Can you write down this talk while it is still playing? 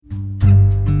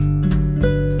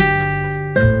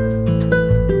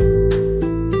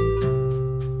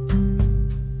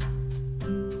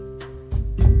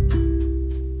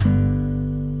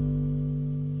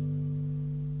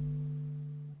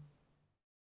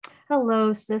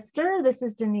Hello, sister. This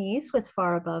is Denise with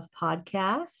Far Above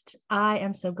Podcast. I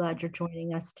am so glad you're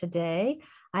joining us today.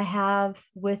 I have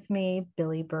with me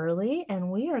Billy Burley, and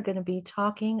we are going to be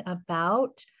talking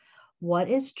about what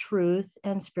is truth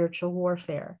and spiritual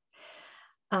warfare.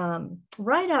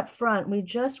 Right up front, we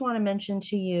just want to mention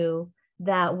to you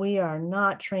that we are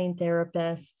not trained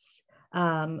therapists.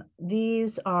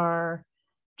 These are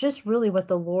just really what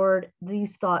the Lord,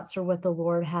 these thoughts are what the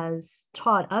Lord has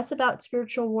taught us about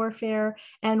spiritual warfare.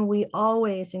 And we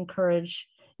always encourage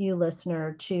you,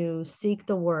 listener, to seek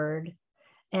the word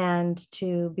and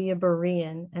to be a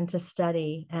Berean and to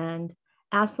study and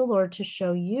ask the Lord to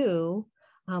show you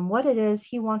what it is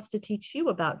He wants to teach you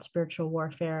about spiritual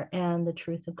warfare and the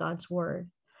truth of God's word.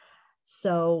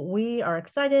 So we are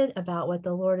excited about what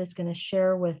the Lord is going to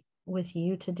share with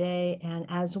you today. And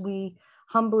as we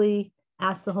humbly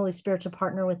ask the Holy Spirit to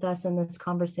partner with us in this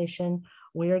conversation,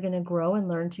 we are going to grow and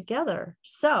learn together.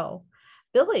 So,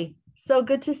 Billy, so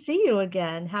good to see you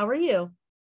again. How are you?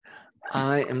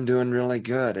 I am doing really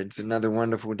good. It's another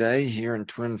wonderful day here in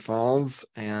Twin Falls,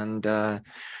 and I'm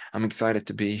excited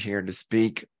to be here to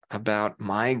speak about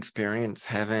my experience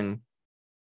having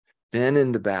been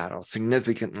in the battle,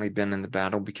 significantly been in the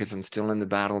battle because I'm still in the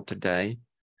battle today,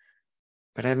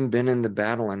 but having been in the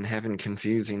battle and having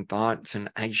confusing thoughts and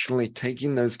actually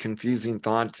taking those confusing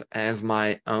thoughts as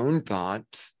my own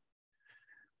thoughts,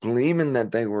 believing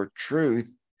that they were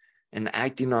truth and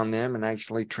acting on them and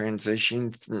actually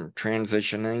transitioning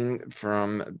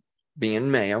from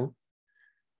being male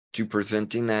to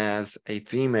presenting as a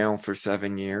female for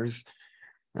 7 years,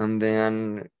 and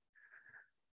then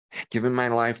giving my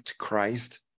life to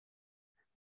Christ,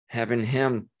 having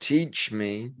Him teach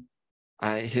me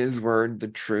His word, the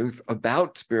truth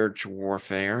about spiritual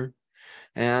warfare,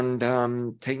 and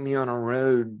take me on a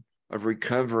road of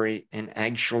recovery and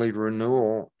actually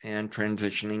renewal and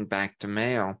transitioning back to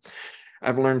male.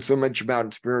 I've learned so much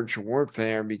about spiritual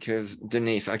warfare because,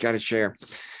 Denise, I got to share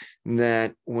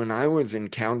that when I was in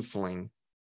counseling,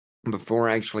 before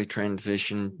I actually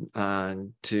transitioned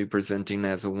to presenting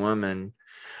as a woman,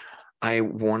 I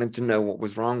wanted to know what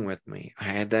was wrong with me. I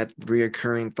had that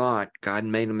reoccurring thought, God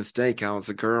made a mistake, I was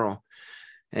a girl.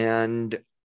 And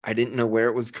I didn't know where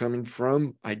it was coming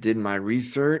from. I did my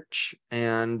research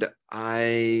and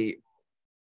I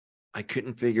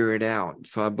couldn't figure it out.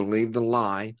 So I believed the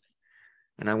lie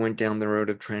and I went down the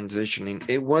road of transitioning.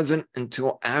 It wasn't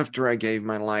until after I gave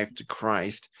my life to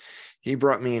Christ, He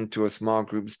brought me into a small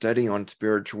group study on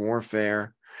spiritual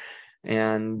warfare,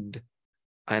 and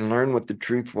I learned what the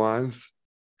truth was.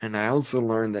 And I also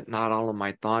learned that not all of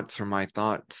my thoughts are my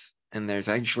thoughts. And there's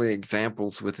actually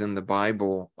examples within the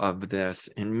Bible of this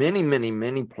in many, many,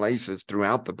 many places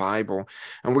throughout the Bible.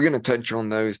 And we're going to touch on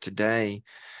those today.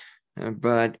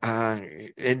 But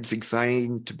it's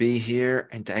exciting to be here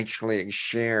and to actually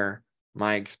share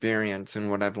my experience and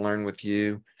what I've learned with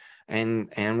you and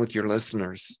with your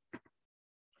listeners.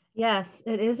 Yes,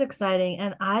 it is exciting.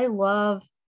 And I love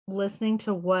listening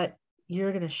to what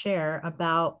you're going to share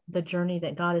about the journey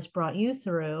that God has brought you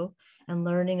through and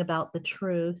learning about the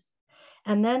truth,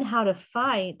 and then how to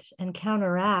fight and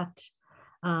counteract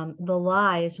the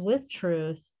lies with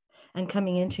truth and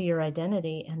coming into your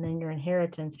identity and then your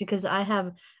inheritance. Because I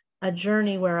have a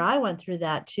journey where I went through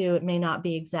that too. It may not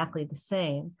be exactly the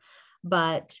same,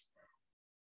 but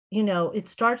it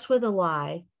starts with a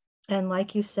lie. And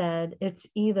like you said, it's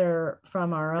either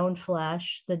from our own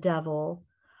flesh, the devil,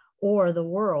 or the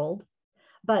world.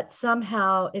 But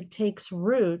somehow it takes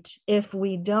root if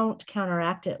we don't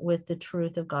counteract it with the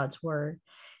truth of God's word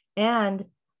and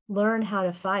learn how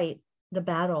to fight the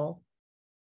battle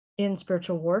in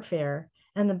spiritual warfare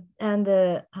and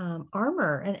the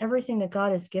armor and everything that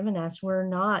God has given us. We're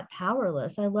not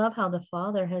powerless. I love how the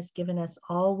Father has given us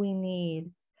all we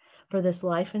need for this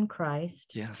life in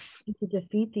Christ Yes. to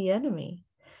defeat the enemy.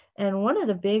 And one of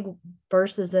the big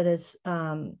verses that is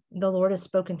the Lord has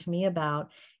spoken to me about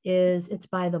is it's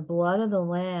by the blood of the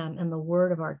Lamb and the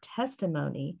word of our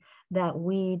testimony that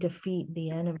we defeat the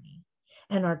enemy.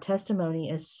 And our testimony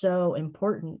is so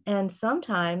important. And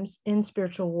sometimes in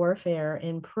spiritual warfare,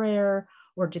 in prayer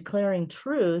or declaring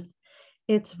truth,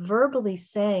 it's verbally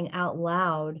saying out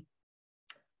loud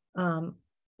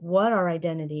what our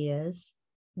identity is,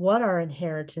 what our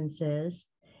inheritance is,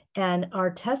 and our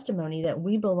testimony that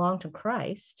we belong to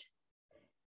Christ,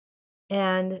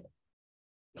 and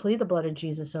plead the blood of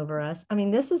Jesus over us. I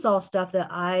mean, this is all stuff that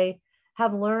I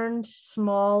have learned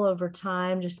small over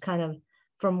time, just kind of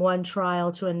from one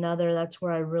trial to another. That's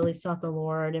where I really sought the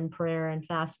Lord in prayer and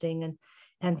fasting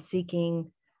and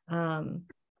seeking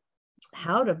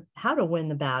how to win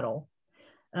the battle.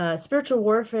 Spiritual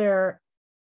warfare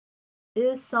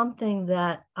is something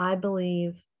that I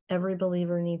believe every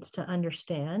believer needs to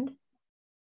understand.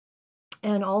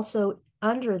 And also,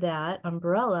 under that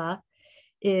umbrella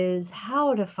is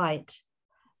how to fight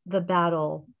the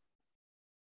battle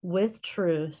with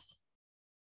truth,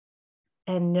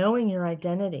 and knowing your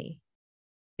identity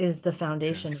is the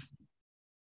foundation. Yes,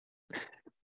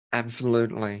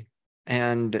 absolutely.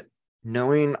 And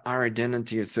knowing our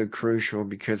identity is so crucial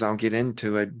because I'll get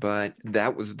into it, but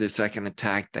that was the second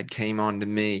attack that came on to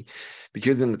me.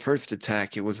 Because in the first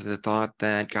attack, it was the thought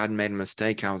that God made a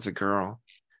mistake. I was a girl.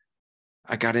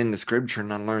 I got into scripture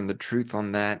and I learned the truth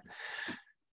on that.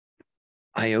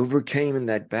 I overcame in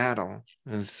that battle.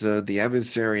 And so the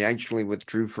adversary actually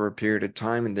withdrew for a period of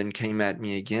time and then came at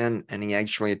me again. And he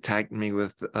actually attacked me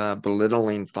with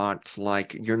belittling thoughts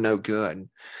like, you're no good,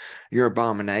 you're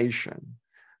abomination.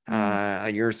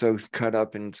 You're so cut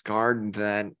up and scarred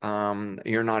that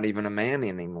you're not even a man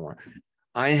anymore.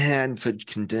 I had such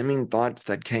condemning thoughts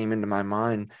that came into my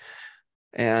mind.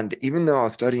 And even though I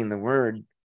was studying the word,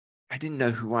 I didn't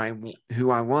know who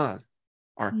I was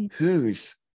or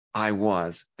whose I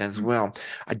was as well.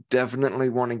 I definitely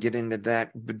want to get into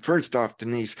that. But first off,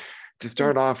 Denise, to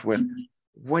start off with,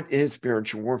 what is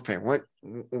spiritual warfare?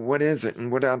 What is it?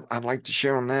 And what I'd like to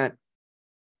share on that.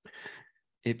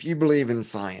 If you believe in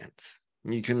science,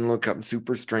 you can look up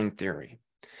superstring theory.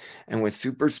 And with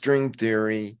superstring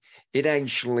theory, it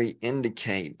actually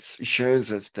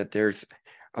shows us that there's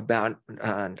about,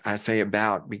 I say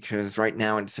about because right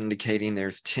now it's indicating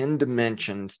there's 10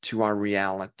 dimensions to our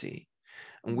reality.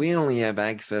 And we only have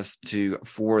access to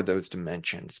 4 of those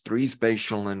dimensions, 3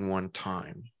 spatial and 1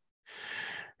 time.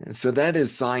 And so that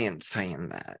is science saying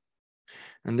that.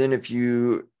 And then if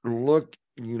you look,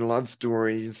 you love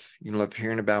stories, you love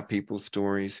hearing about people's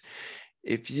stories.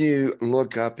 If you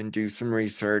look up and do some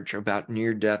research about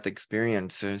near-death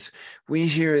experiences, we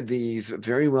hear these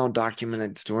very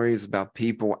well-documented stories about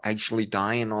people actually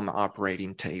dying on the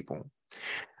operating table.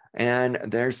 And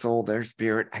their soul, their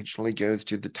spirit actually goes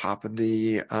to the top of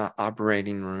the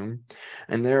operating room,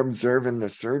 and they're observing the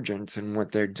surgeons and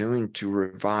what they're doing to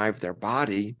revive their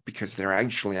body because they're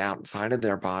actually outside of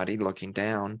their body looking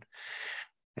down.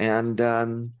 And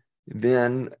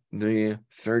then the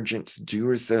surgeons do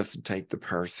resuscitate the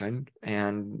person,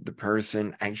 and the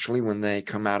person actually, when they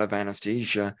come out of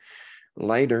anesthesia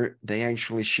later, they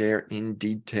actually share in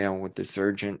detail what the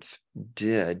surgeons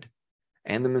did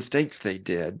and the mistakes they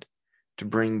did to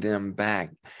bring them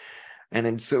back. And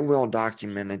it's so well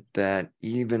documented that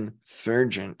even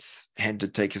surgeons had to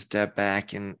take a step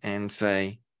back and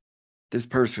say, this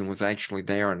person was actually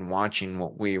there and watching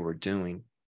what we were doing.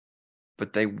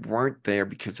 But they weren't there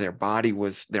because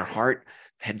their heart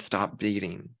had stopped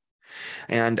beating.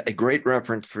 And a great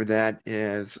reference for that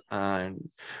is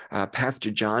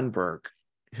Pastor John Burke,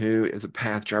 who is a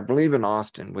pastor, I believe in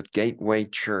Austin, with Gateway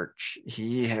Church.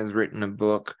 He has written a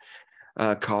book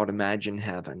called Imagine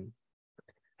Heaven.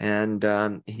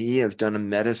 And he has done a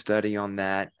meta study on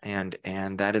that. And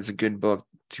that is a good book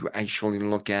to actually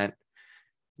look at,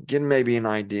 get maybe an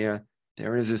idea.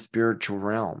 There is a spiritual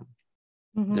realm.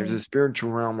 Mm-hmm. There's a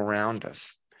spiritual realm around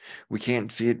us. We can't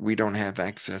see it. We don't have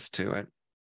access to it.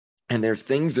 And there's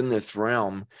things in this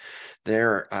realm.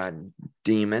 There are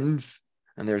demons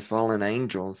and there's fallen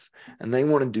angels, and they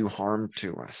want to do harm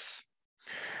to us.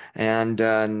 And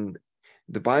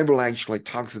the Bible actually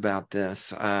talks about this,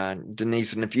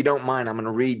 Denise. And if you don't mind, I'm going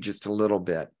to read just a little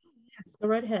bit. Yes, go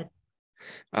right ahead.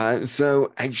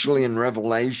 So actually in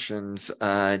Revelations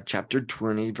chapter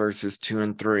 20, verses 2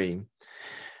 and 3,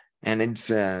 and it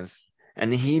says,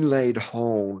 and he laid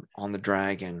hold on the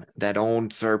dragon, that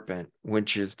old serpent,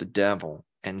 which is the devil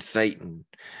and Satan,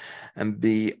 and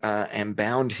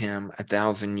bound him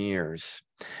 1,000 years,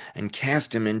 and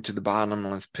cast him into the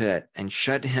bottomless pit, and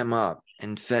shut him up,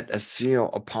 and set a seal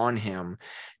upon him,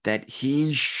 that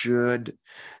he should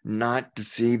not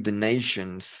deceive the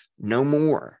nations no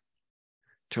more,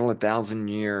 till 1,000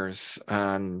 years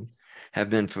have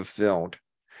been fulfilled.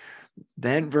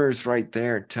 That verse right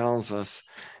there tells us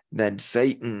that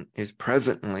Satan is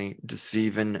presently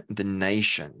deceiving the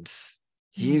nations.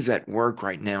 He's at work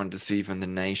right now deceiving the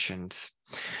nations.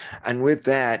 And with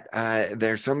that,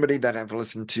 there's somebody that I've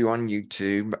listened to on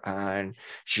YouTube.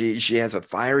 She has a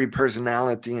fiery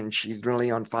personality, and she's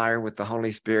really on fire with the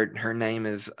Holy Spirit. Her name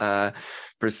is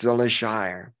Priscilla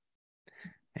Shirer.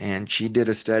 And she did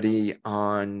a study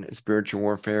on spiritual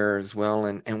warfare as well.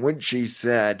 And what she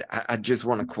said, I just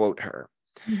want to quote her.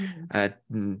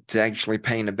 To actually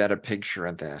paint a better picture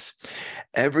of this.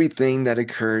 Everything that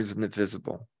occurs in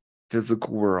the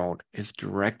physical world is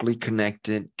directly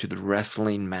connected to the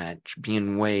wrestling match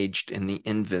being waged in the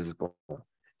invisible,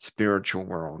 spiritual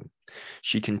world.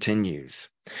 She continues,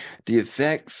 the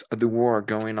effects of the war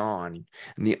going on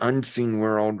in the unseen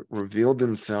world reveal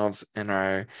themselves in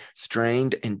our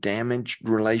strained and damaged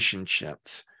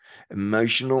relationships,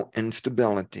 emotional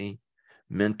instability,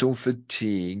 mental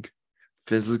fatigue,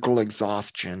 physical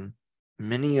exhaustion,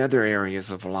 many other areas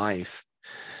of life.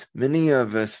 Many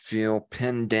of us feel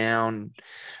pinned down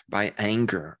by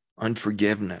anger,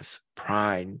 unforgiveness,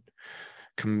 pride,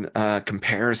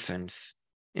 comparisons,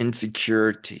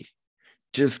 insecurity,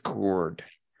 discord,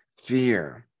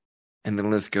 fear, and the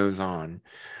list goes on.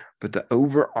 But the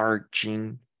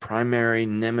overarching primary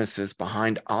nemesis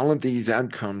behind all of these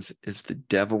outcomes is the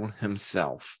devil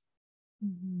himself.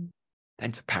 Mm-hmm.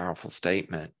 That's a powerful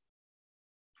statement.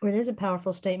 It is a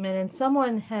powerful statement. And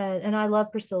someone had, and I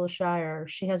love Priscilla Shirer,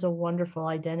 she has a wonderful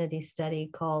identity study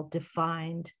called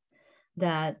Defined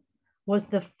that was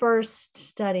the first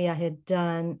study I had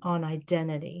done on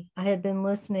identity. I had been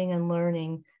listening and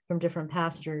learning from different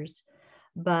pastors,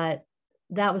 but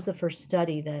that was the first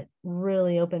study that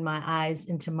really opened my eyes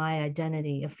into my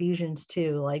identity. Ephesians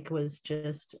 2, like, was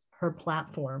just her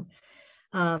platform.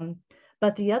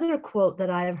 But the other quote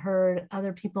that I've heard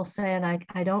other people say, and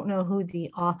I don't know who the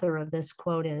author of this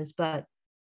quote is, but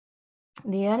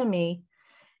the enemy,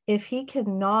 if he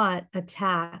cannot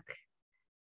attack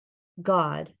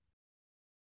God,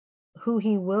 who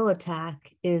he will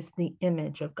attack is the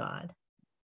image of God.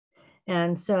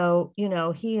 And so,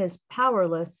 he is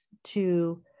powerless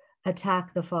to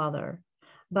attack the Father,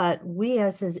 but we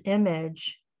as his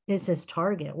image is his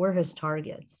target. We're his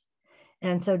targets.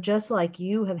 And so just like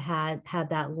you have had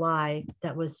that lie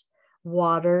that was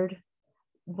watered,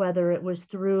 whether it was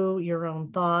through your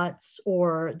own thoughts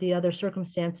or the other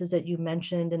circumstances that you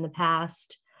mentioned in the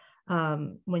past,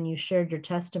 when you shared your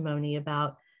testimony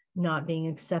about not being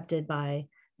accepted by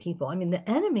people. I mean, the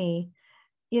enemy,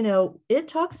 it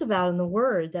talks about in the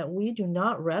word that we do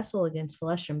not wrestle against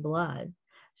flesh and blood.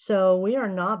 So we are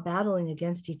not battling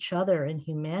against each other in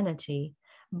humanity,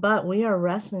 but we are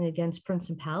wrestling against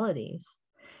principalities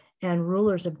and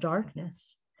rulers of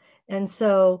darkness. And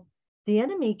so the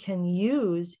enemy can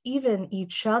use even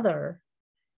each other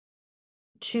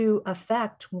to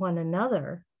affect one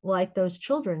another, like those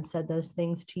children said those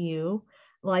things to you,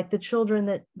 like the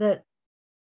children that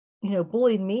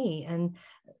bullied me. And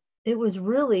it was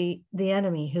really the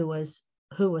enemy who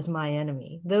was my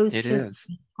enemy. Those kids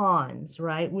were pawns,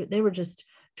 right? They were just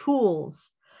tools.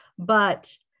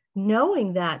 But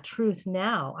knowing that truth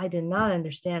now, I did not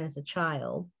understand as a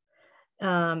child.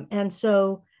 And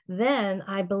so then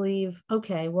I believe,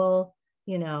 okay, well,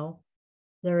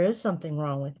 there is something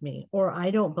wrong with me, or I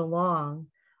don't belong,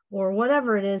 or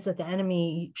whatever it is that the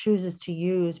enemy chooses to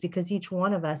use, because each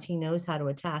one of us, he knows how to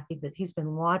attack. He's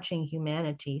been watching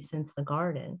humanity since the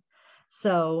garden.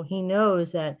 So he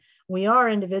knows that we are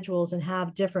individuals and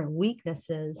have different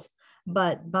weaknesses,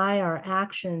 but by our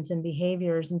actions and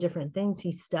behaviors and different things,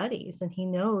 he studies and he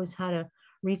knows how to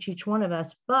reach each one of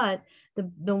us. But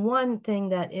the one thing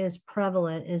that is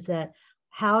prevalent is that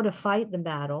how to fight the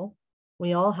battle.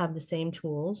 We all have the same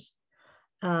tools.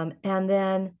 And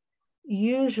then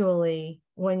usually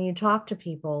when you talk to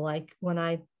people, like when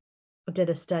I did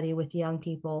a study with young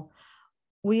people,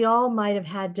 we all might have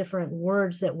had different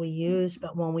words that we used,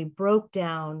 but when we broke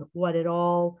down what it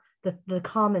all, the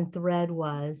common thread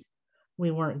was,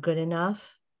 we weren't good enough.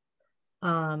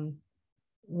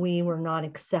 We were not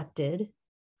accepted.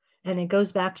 And it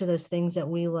goes back to those things that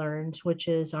we learned, which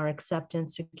is our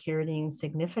acceptance, security, and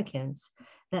significance.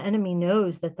 The enemy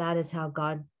knows that is how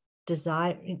God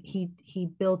desired. He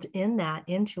built in that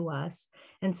into us.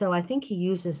 And so I think he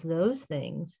uses those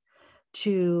things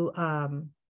to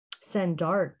send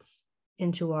darts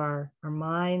into our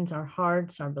minds, our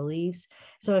hearts, our beliefs.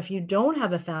 So if you don't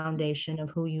have a foundation of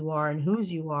who you are and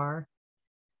whose you are,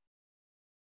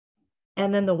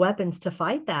 and then the weapons to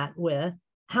fight that with,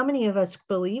 how many of us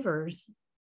believers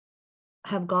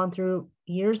have gone through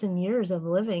years and years of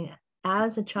living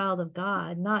as a child of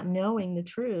God, not knowing the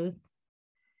truth,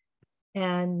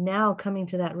 and now coming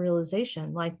to that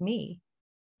realization, like me,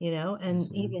 and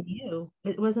even you,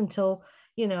 it wasn't until,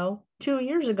 2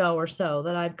 years ago or so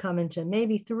that I'd come into,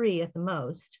 maybe 3 at the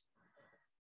most.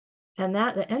 And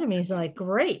that the enemy's like,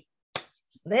 great,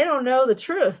 they don't know the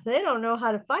truth. They don't know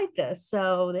how to fight this.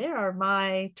 So they are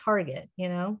my target,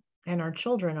 and our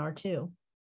children are too.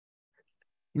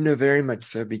 Very much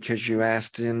so, because you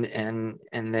asked in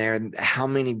there how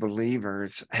many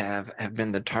believers have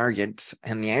been the targets,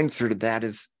 and the answer to that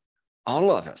is all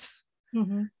of us.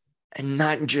 Mm-hmm. And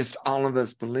not just all of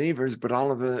us believers, but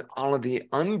all of the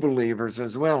unbelievers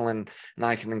as well. And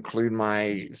I can include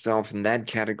myself in that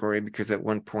category because at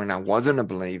one point I wasn't a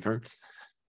believer.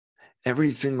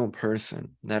 Every single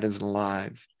person that is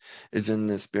alive is in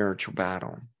this spiritual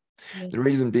battle. Yes. The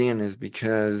reason being is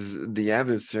because the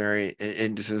adversary,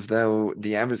 it's as though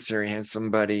the adversary has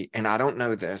somebody, and I don't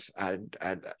know this,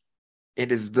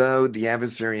 it is though the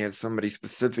adversary has somebody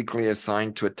specifically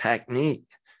assigned to attack me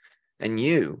and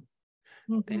you,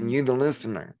 and you, the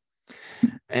listener.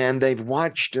 And they've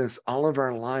watched us all of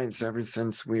our lives ever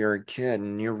since we were a kid.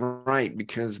 And you're right,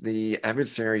 because the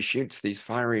adversary shoots these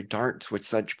fiery darts with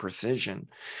such precision.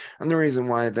 And the reason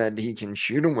why that he can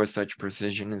shoot them with such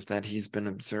precision is that he's been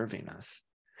observing us.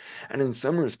 And in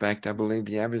some respect, I believe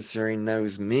the adversary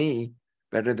knows me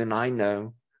better than I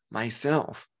know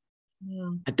myself.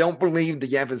 Yeah. I don't believe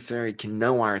the adversary can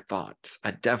know our thoughts.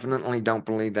 I definitely don't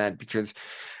believe that, because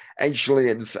actually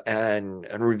it's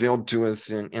revealed to us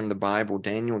in the Bible,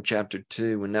 Daniel chapter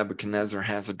 2, when Nebuchadnezzar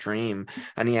has a dream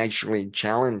and he actually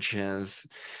challenges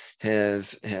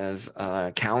his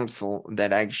counsel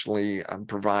that actually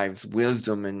provides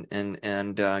wisdom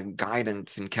and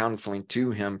guidance and counseling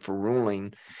to him for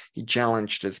ruling. He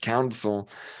challenged his counsel.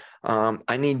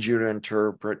 I need you to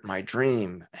interpret my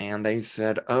dream. And they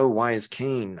said, oh, wise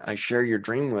king, share your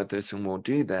dream with us and we'll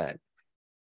do that.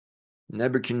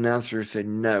 Nebuchadnezzar said,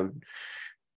 no,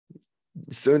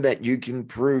 so that you can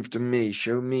prove to me,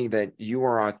 show me that you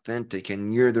are authentic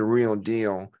and you're the real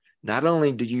deal. Not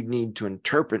only do you need to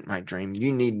interpret my dream,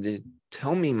 you need to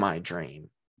tell me my dream.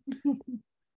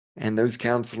 And those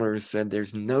counselors said,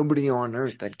 there's nobody on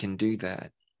earth that can do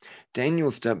that.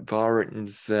 Daniel stepped forward and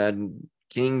said,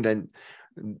 King, that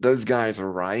those guys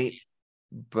are right,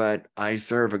 but I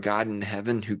serve a God in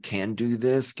heaven who can do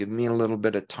this. Give me a little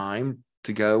bit of time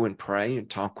to go and pray and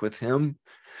talk with him,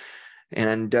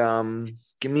 and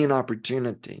give me an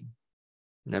opportunity.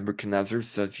 Nebuchadnezzar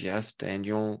says yes.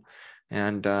 Daniel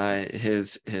and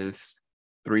his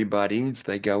three buddies,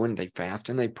 they go and they fast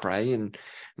and they pray, and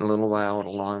a little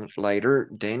while later,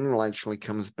 Daniel actually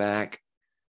comes back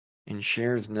and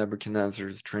shares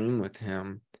Nebuchadnezzar's dream with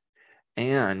him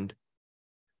and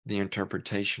the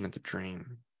interpretation of the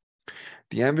dream.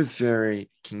 The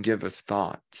adversary can give us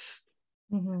thoughts.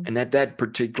 Mm-hmm. And at that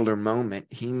particular moment,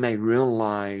 he may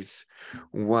realize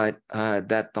what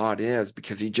that thought is,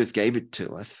 because he just gave it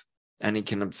to us and he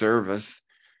can observe us.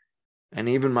 And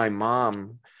even my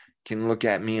mom can look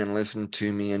at me and listen to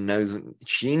me and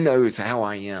she knows how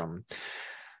I am.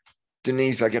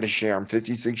 Denise, I got to share, I'm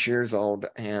 56 years old.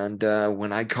 And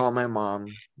when I call my mom,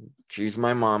 she's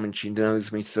my mom and she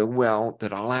knows me so well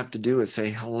that all I have to do is say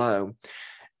hello.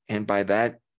 And by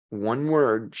that one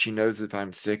word, she knows if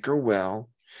I'm sick or well,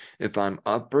 if I'm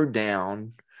up or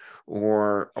down,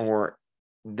 or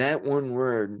that one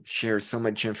word shares so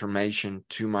much information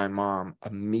to my mom.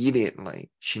 Immediately,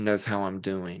 she knows how I'm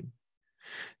doing.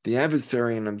 The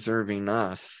adversary, in observing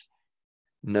us,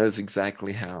 knows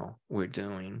exactly how we're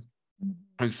doing.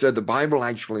 And so the Bible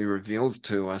actually reveals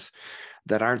to us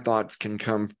that our thoughts can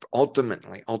come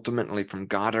ultimately from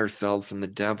God ourselves and the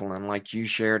devil. And like you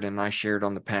shared and I shared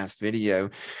on the past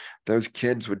video, those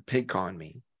kids would pick on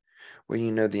me.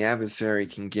 Well, the adversary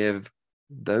can give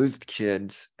those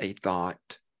kids a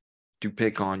thought to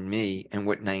pick on me and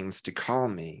what names to call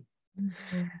me.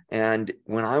 Mm-hmm. And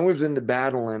when I was in the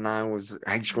battle and I was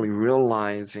actually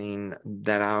realizing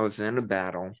that I was in a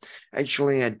battle, I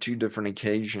actually had two different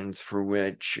occasions for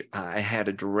which I had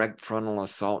a direct frontal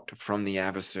assault from the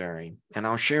adversary. And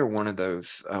I'll share one of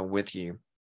those with you.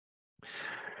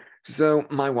 So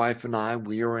my wife and I,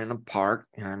 we were in a park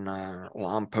in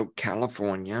Lompoc,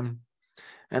 California,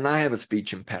 and I have a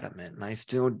speech impediment, and I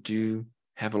still do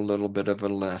have a little bit of a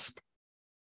lisp.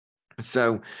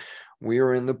 So we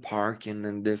were in the park, and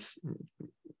then this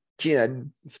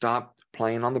kid stopped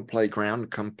playing on the playground to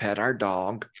come pet our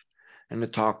dog and to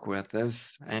talk with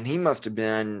us. And he must have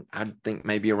been, I think,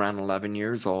 maybe around 11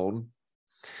 years old.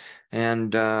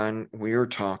 And we were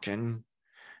talking.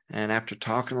 And after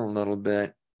talking a little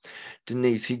bit,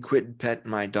 Denise, he quit petting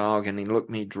my dog and he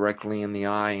looked me directly in the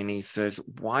eye and he says,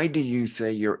 why do you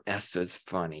say your S is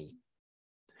funny?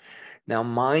 Now,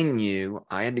 mind you,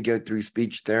 I had to go through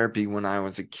speech therapy when I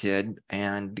was a kid,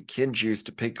 and the kids used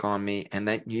to pick on me, and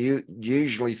that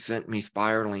usually sent me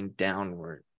spiraling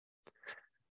downward.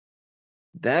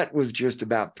 That was just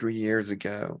about 3 years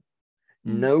ago.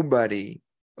 Nobody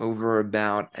over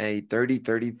about a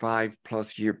 35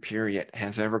 plus year period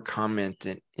has ever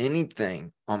commented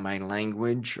anything on my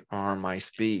language or my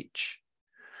speech.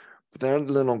 But that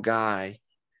little guy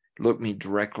looked me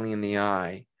directly in the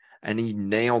eye And he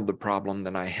nailed the problem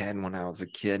that I had when I was a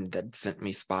kid that sent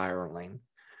me spiraling.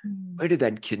 Where did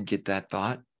that kid get that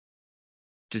thought?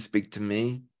 To speak to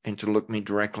me and to look me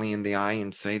directly in the eye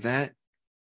and say that?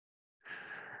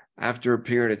 After a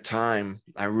period of time,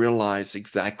 I realized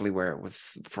exactly where it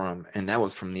was from, and that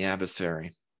was from the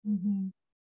adversary. Mm-hmm.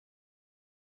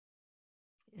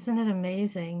 Isn't it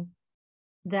amazing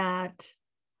that,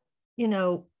 you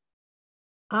know,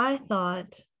 I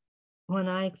thought when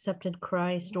I accepted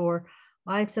Christ, or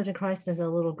I accepted Christ as a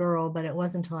little girl, but it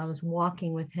wasn't until I was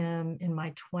walking with him in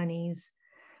my 20s,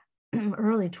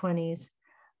 early 20s,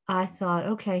 I thought,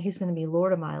 okay, he's going to be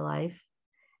Lord of my life.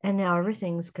 And now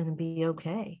everything's going to be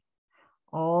okay.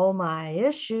 All my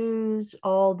issues,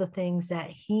 all the things that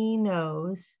he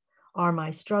knows are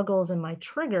my struggles and my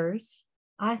triggers.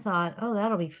 I thought, oh,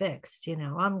 that'll be fixed. You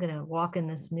know, I'm going to walk in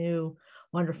this new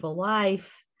wonderful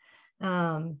life.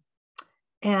 And,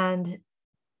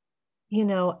 you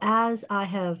know, as I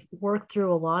have worked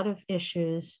through a lot of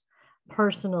issues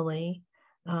personally,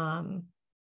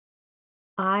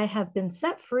 I have been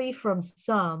set free from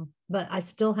some, but I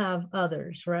still have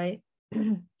others, right?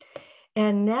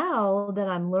 And now that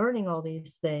I'm learning all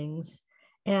these things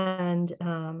and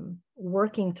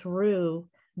working through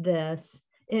this,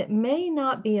 it may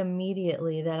not be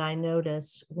immediately that I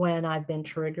notice when I've been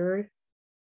triggered,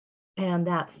 and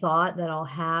that thought that I'll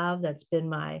have that's been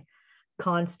my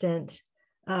constant,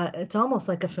 it's almost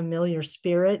like a familiar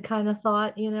spirit kind of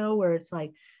thought, you know, where it's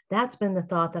like, that's been the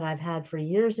thought that I've had for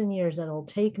years and years that'll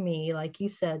take me, like you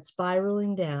said,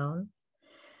 spiraling down.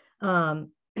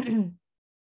 Um,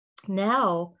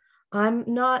 now I'm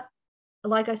not,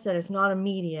 like I said, it's not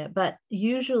immediate, but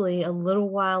usually a little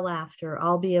while after,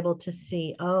 I'll be able to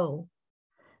see, oh,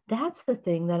 that's the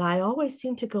thing that I always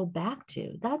seem to go back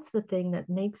to. That's the thing that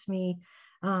makes me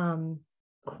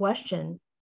question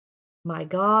my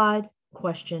God,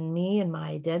 question me and my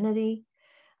identity.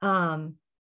 Um,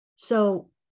 so,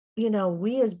 you know,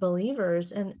 we as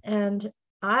believers, and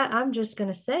I'm just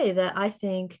going to say that I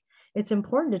think it's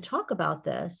important to talk about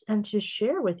this and to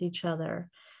share with each other,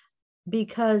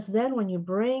 because then when you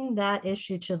bring that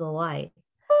issue to the light,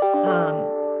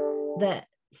 that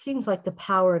seems like the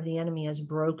power of the enemy is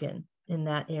broken in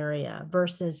that area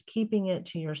versus keeping it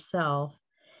to yourself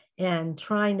and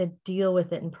trying to deal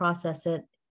with it and process it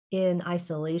in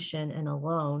isolation and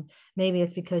alone. Maybe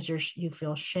it's because you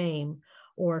feel shame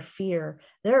or fear.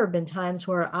 There have been times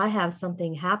where I have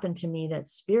something happen to me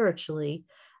that's spiritually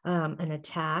an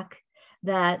attack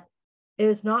that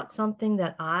is not something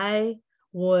that I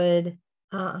would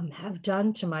have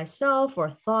done to myself or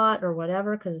thought or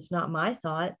whatever, because it's not my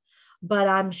thought, but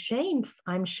I'm shamed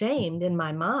in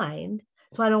my mind.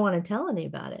 So I don't want to tell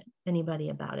anybody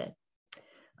about it.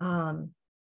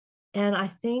 And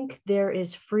I think there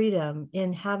is freedom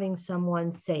in having someone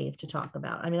safe to talk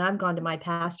about. I mean, I've gone to my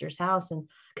pastor's house and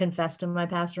confessed to my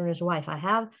pastor and his wife, I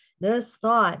have this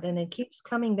thought and it keeps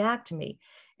coming back to me.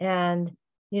 And,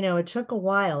 you know, it took a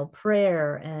while,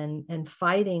 prayer and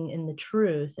fighting in the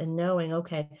truth and knowing,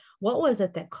 okay, what was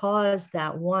it that caused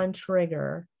that one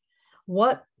trigger?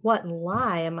 What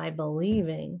lie am I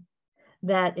believing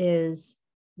that is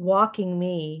walking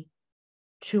me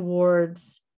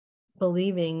towards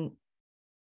believing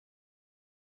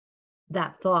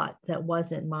that thought that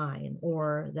wasn't mine,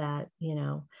 or that, you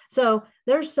know, so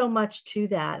there's so much to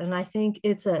that. And I think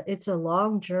it's a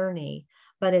long journey,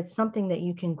 but it's something that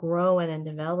you can grow in and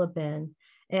develop in.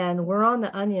 And we're on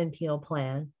the onion peel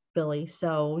plan, Billy.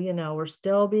 So, you know, we're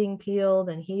still being peeled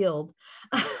and healed.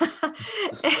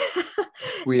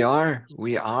 We are.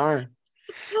 We are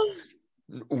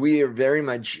very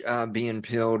much being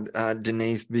peeled,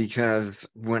 Denise, because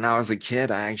when I was a kid,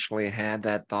 I actually had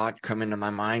that thought come into my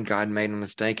mind. God made a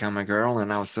mistake. I'm a girl,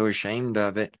 and I was so ashamed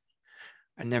of it.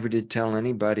 I never did tell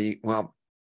anybody. Well,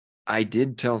 I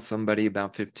did tell somebody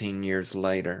about 15 years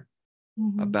later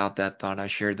about that thought. I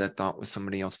shared that thought with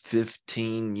somebody else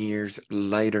 15 years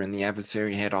later, and the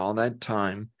adversary had all that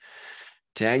time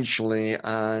to actually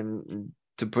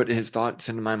to put his thoughts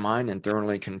into my mind and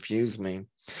thoroughly confuse me.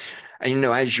 And, you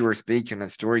know, as you were speaking, a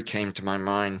story came to my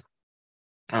mind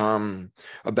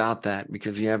about that,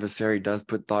 because the adversary does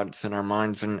put thoughts in our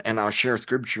minds, and I'll share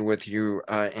scripture with you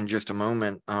in just a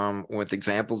moment with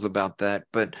examples about that.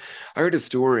 But I heard a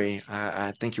story.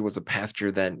 I think it was a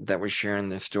pastor that was sharing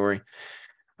this story.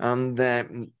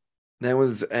 That there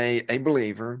was a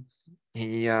believer.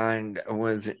 He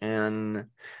was in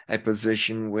a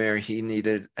position where he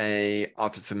needed a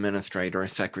office administrator, a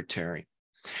secretary.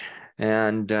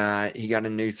 And he got a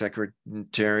new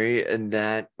secretary, and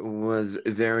that was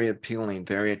very appealing,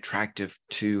 very attractive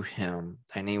to him.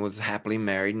 And he was happily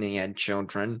married, and he had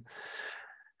children.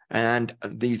 And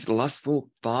these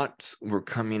lustful thoughts were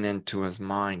coming into his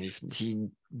mind. He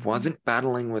wasn't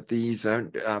battling with these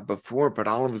before, but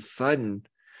all of a sudden,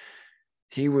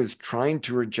 he was trying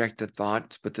to reject the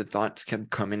thoughts, but the thoughts kept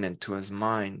coming into his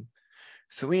mind.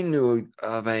 So he knew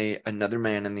of another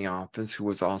man in the office who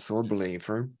was also a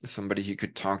believer, somebody he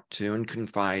could talk to and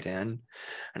confide in.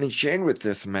 And he shared with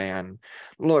this man,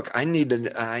 look, I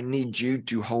need you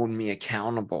to hold me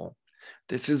accountable.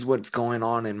 This is what's going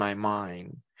on in my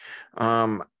mind.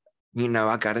 I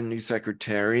got a new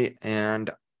secretary and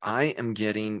I am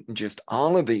getting just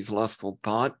all of these lustful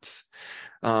thoughts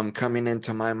coming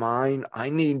into my mind. I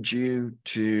need you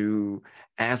to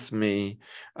ask me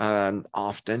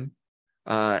often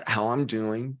how I'm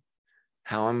doing,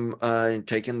 how I'm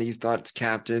taking these thoughts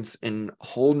captives, and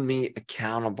hold me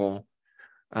accountable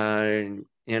in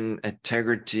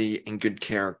integrity and good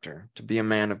character, to be a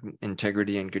man of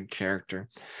integrity and good character.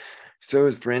 So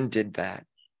his friend did that.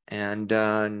 And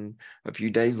a few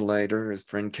days later, his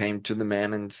friend came to the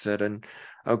man and said,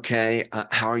 okay,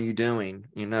 how are you doing?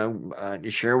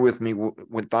 Share with me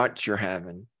what thoughts you're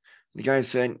having. The guy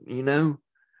said,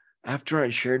 after I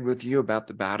shared with you about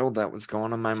the battle that was going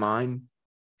on in my mind,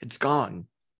 it's gone.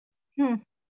 Hmm.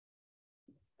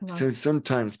 So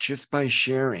sometimes just by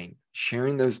sharing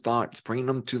those thoughts, bringing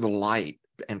them to the light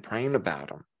and praying about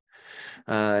them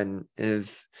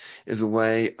is a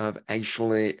way of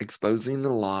actually exposing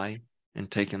the lie and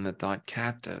taking the thought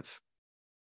captive.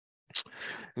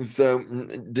 So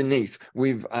Denise,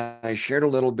 I shared a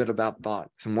little bit about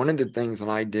thoughts, and one of the things that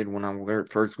I did when I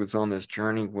first was on this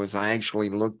journey was I actually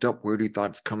looked up, where do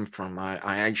thoughts come from? I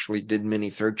actually did many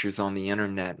searches on the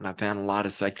internet, and I found a lot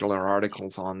of secular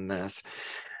articles on this.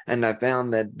 And I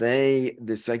found that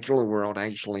the secular world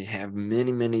actually have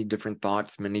many, many different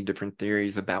thoughts, many different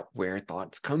theories about where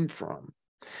thoughts come from.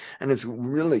 And it's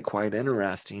really quite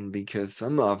interesting because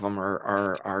some of them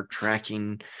are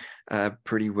tracking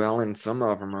pretty well, and some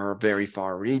of them are very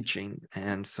far reaching.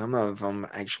 And some of them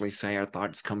actually say our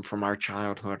thoughts come from our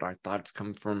childhood, our thoughts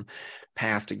come from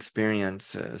past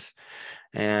experiences.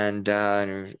 And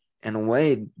in a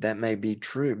way, that may be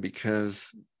true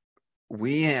because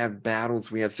we have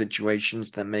battles, we have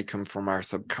situations that may come from our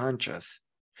subconscious.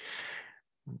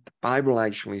 The Bible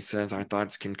actually says our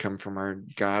thoughts can come from our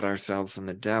God, ourselves, and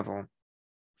the devil.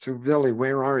 So really,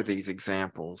 where are these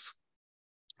examples?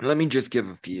 Let me just give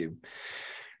a few.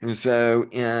 And so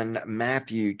in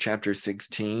Matthew chapter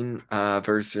 16,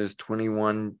 verses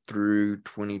 21 through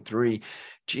 23,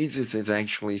 Jesus is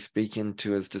actually speaking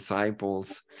to his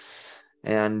disciples,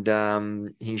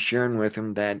 and he's sharing with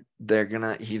them that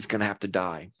he's gonna have to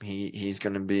die. He's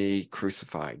gonna be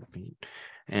crucified.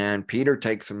 And Peter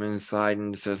takes him inside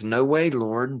and says, "No way,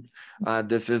 Lord,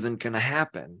 this isn't gonna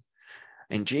happen."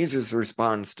 And Jesus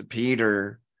responds to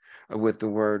Peter with the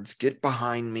words, "Get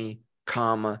behind me,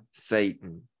 comma,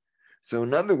 Satan." So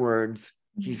in other words,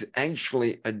 he's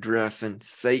actually addressing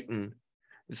Satan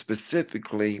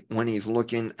specifically when he's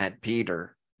looking at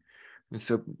Peter. And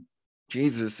so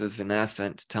Jesus is in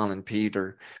essence telling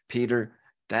Peter,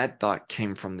 that thought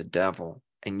came from the devil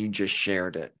and you just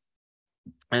shared it.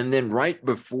 And then right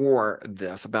before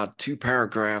this, about 2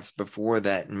 paragraphs before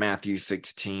that in Matthew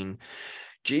 16,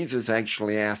 Jesus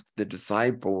actually asked the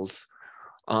disciples,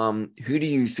 who do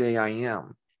you say I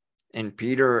am? And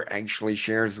Peter actually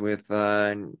shares with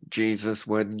Jesus,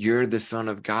 well, you're the Son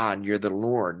of God, you're the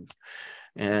Lord.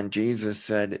 And Jesus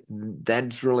said,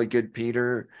 that's really good,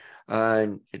 Peter.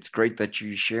 It's great that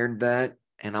you shared that.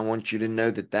 And I want you to know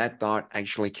that that thought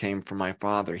actually came from my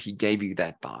Father. He gave you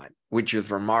that thought, which is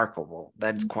remarkable.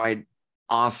 That's quite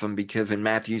awesome, because in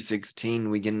Matthew 16,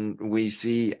 we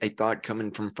see a thought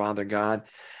coming from Father God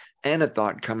and a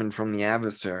thought coming from the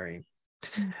adversary.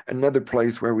 Another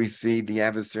place where we see the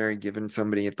adversary giving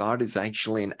somebody a thought is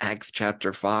actually in Acts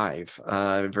chapter 5,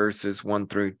 verses 1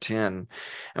 through 10.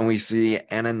 And we see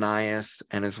Ananias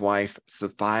and his wife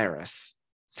Sapphira.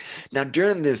 Now,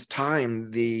 during this time,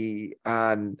 the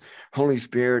Holy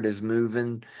Spirit is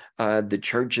moving. The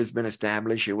church has been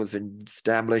established. It was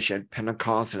established at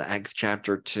Pentecost in Acts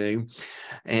chapter 2.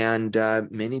 And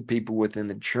many people within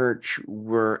the church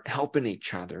were helping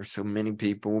each other. So many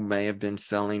people may have been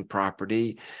selling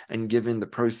property and giving the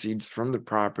proceeds from the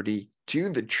property to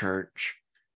the church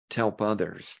to help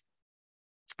others.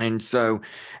 And so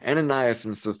Ananias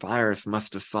and Sapphira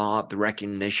must have saw the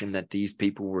recognition that these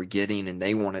people were getting, and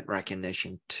they wanted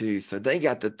recognition too. So they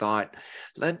got the thought,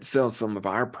 let's sell some of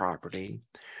our property.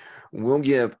 We'll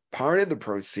give part of the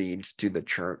proceeds to the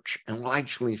church, and we'll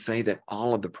actually say that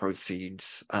all of the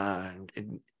proceeds,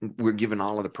 we're giving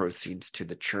all of the proceeds to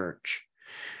the church.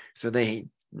 So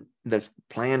this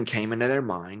plan came into their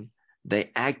mind.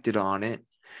 they acted on it.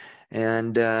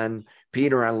 And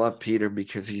Peter, I love Peter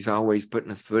because he's always putting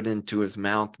his foot into his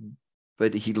mouth,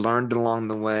 but he learned along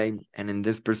the way. And in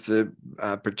this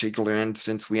particular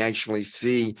instance, we actually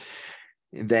see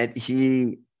that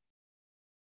he,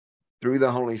 through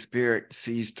the Holy Spirit,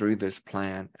 sees through this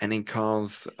plan, and he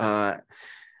calls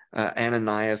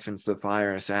Ananias and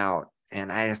Sapphira out and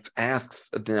asks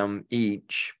them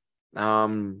each,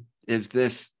 is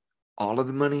this all of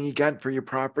the money you got for your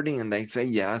property? And they say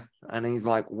yes. And he's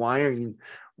like, why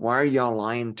are y'all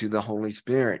lying to the Holy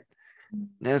Spirit?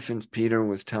 In essence, Peter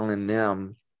was telling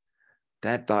them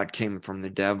that thought came from the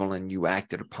devil and you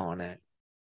acted upon it.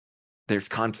 There's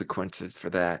consequences for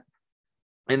that.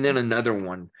 And then another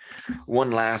one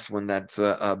last one that's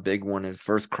a big one is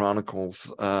First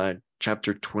Chronicles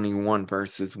chapter 21,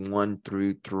 verses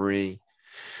 1-3.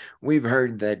 We've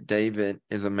heard that David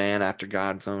is a man after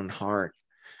God's own heart,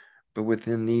 but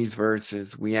within these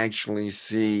verses, we actually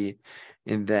see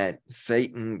in that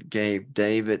Satan gave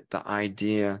David the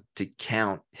idea to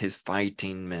count his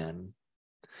fighting men.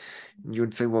 You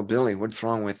would say, well, Billy, what's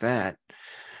wrong with that?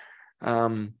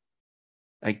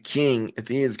 A king, if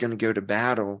he is going to go to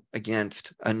battle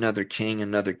against another king,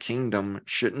 another kingdom,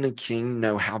 shouldn't a king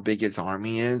know how big his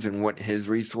army is and what his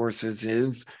resources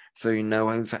is? So he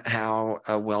knows how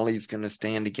well he's going to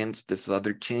stand against this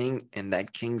other king and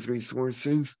that king's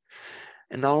resources.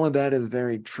 And all of that is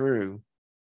very true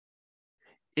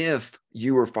if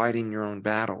you were fighting your own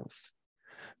battles.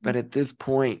 But at this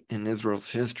point in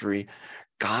Israel's history,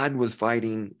 God was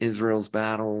fighting Israel's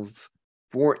battles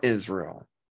for Israel.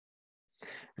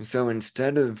 And so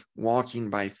instead of walking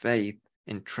by faith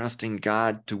and trusting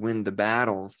God to win the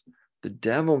battles, the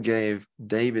devil gave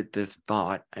David this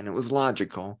thought, and it was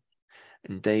logical,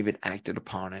 and David acted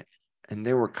upon it. And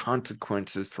there were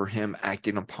consequences for him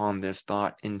acting upon this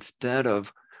thought instead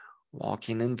of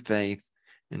walking in faith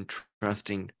and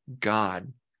trusting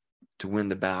God to win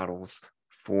the battles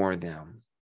for them.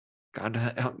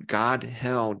 God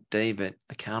held David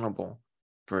accountable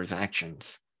for his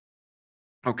actions.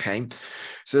 Okay,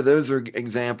 so those are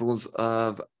examples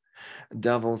of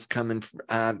devils coming,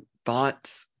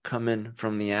 thoughts coming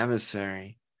from the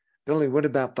adversary. Billy, what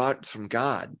about thoughts from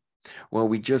God? Well,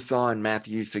 we just saw in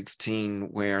Matthew 16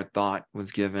 where thought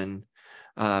was given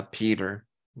Peter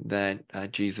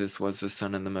that Jesus was the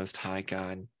Son of the Most High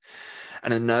God.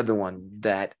 And another one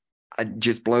that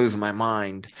just blows my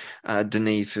mind,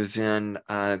 Denise, is in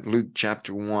Luke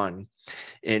chapter 1.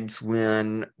 It's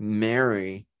when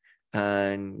Mary,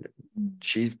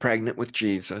 she's pregnant with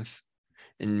Jesus,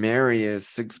 and Mary is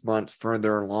 6 months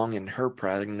further along in her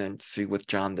pregnancy with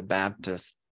John the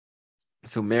Baptist.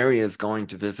 So Mary is going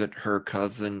to visit her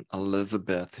cousin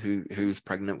Elizabeth, who's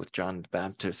pregnant with John the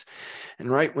Baptist. And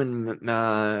right when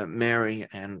Mary,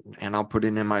 and I'll put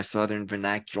it in my Southern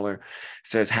vernacular,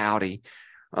 says howdy,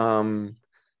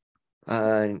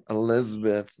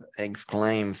 Elizabeth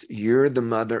exclaims, "You're the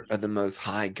mother of the Most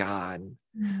High God."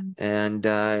 Mm-hmm.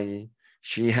 And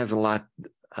she has a lot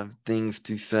of things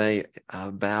to say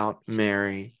about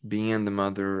Mary being the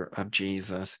mother of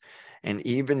Jesus, and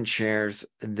even shares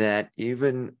that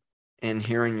even in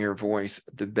hearing your voice,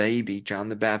 the baby, John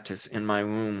the Baptist, in my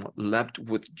womb leapt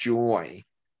with joy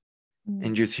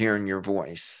in just hearing your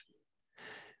voice.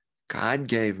 God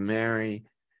gave Mary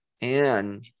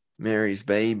and Mary's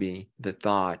baby the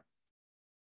thought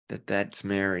that that's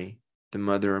Mary, the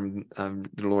mother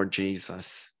of the Lord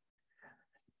Jesus.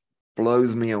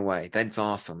 Blows me away. That's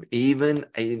awesome. Even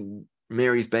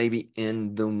Mary's baby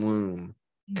in the womb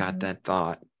got that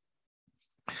thought.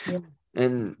 Yes.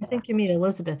 And I think you mean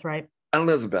Elizabeth, right?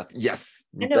 Elizabeth, yes.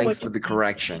 Thanks for the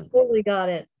correction. I totally got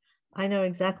it. I know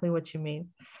exactly what you mean.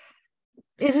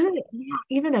 It isn't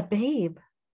even a babe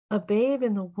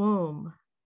in the womb.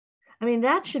 I mean,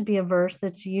 that should be a verse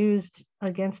that's used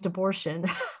against abortion,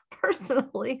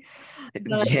 personally.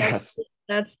 But yes.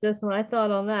 That's just my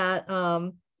thought on that.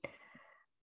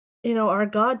 Our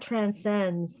God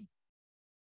transcends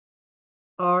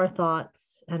our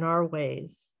thoughts and our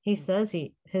ways. He says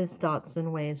his thoughts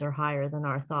and ways are higher than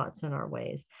our thoughts and our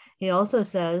ways. He also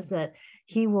says that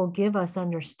he will give us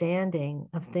understanding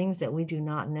of things that we do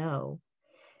not know.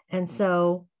 And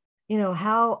so,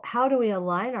 how do we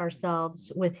align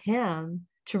ourselves with him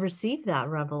to receive that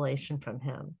revelation from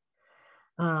him?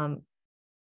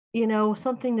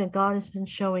 Something that God has been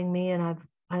showing me and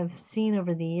I've seen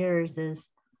over the years is,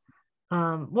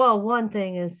 one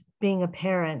thing is being a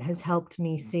parent has helped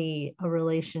me see a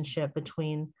relationship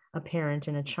between a parent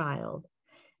and a child.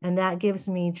 And that gives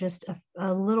me just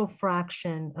a little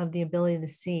fraction of the ability to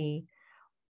see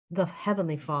the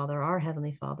Heavenly Father, our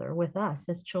Heavenly Father, with us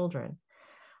as children.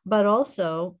 But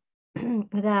also,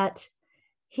 that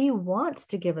he wants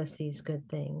to give us these good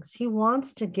things. He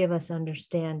wants to give us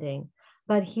understanding,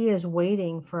 but he is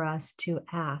waiting for us to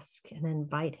ask and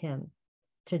invite him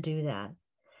to do that.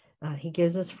 He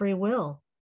gives us free will.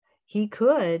 He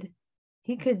could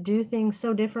do things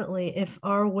so differently if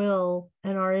our will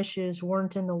and our issues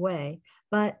weren't in the way,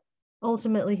 but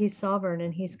ultimately he's sovereign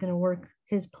and he's going to work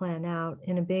his plan out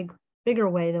in a bigger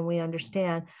way than we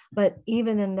understand. But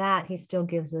even in that, he still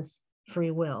gives us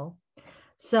free will.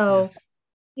 So,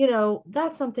 Yes.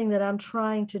 that's something that I'm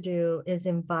trying to do, is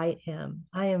invite him.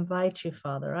 I invite you,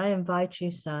 Father. I invite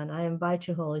you, Son. I invite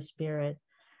you, Holy Spirit,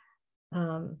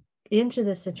 um, into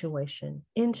this situation,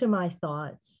 into my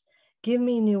thoughts. Give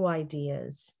me new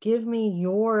ideas. Give me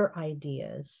your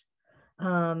ideas,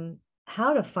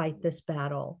 how to fight this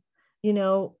battle. You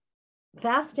know,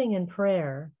 Fasting and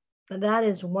prayer, that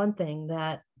is one thing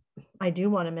that I do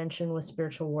want to mention with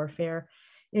spiritual warfare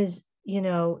is,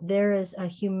 there is a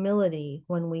humility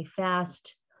when we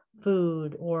fast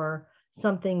food or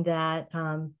something that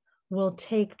will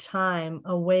take time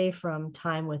away from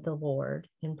time with the Lord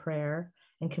in prayer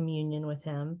and communion with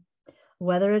him.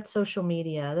 Whether it's social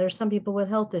media, there's some people with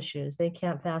health issues. They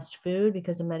can't fast food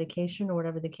because of medication or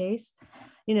whatever the case.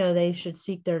 They should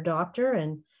seek their doctor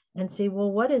and see,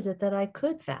 well, what is it that I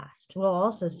could fast? We'll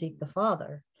also seek the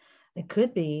Father. It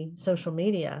could be social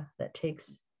media that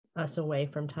takes us away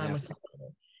from time with the Yes.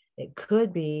 Father. It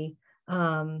could be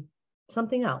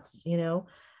something else,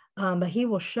 but he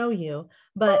will show you.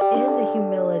 But in the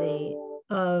humility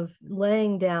of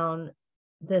laying down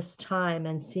this time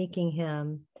and seeking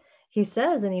him, he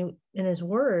says in his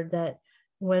word that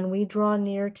when we draw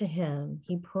near to him,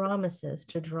 he promises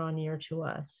to draw near to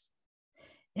us.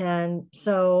 And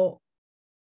so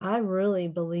I really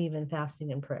believe in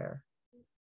fasting and prayer.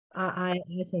 I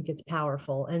think it's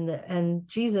powerful. And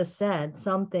Jesus said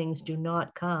some things do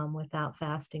not come without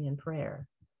fasting and prayer.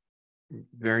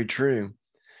 Very true.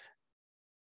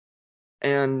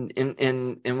 And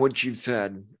in what you've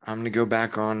said, I'm going to go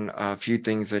back on a few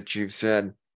things that you've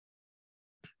said.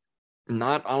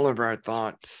 Not all of our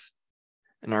thoughts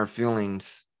and our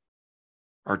feelings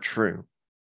are true.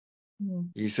 Mm.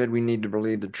 You said we need to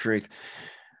believe the truth.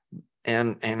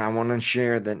 And I want to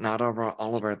share that not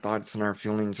all of our thoughts and our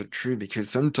feelings are true, because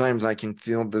sometimes I can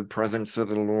feel the presence of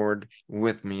the Lord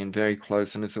with me and very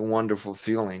close, and it's a wonderful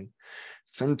feeling.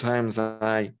 Sometimes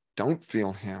I don't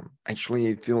feel him. Actually,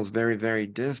 it feels very, very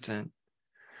distant.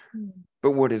 Mm.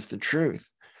 But what is the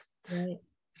truth? Right.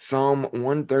 Psalm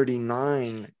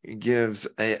 139 gives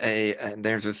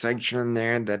there's a section in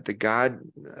there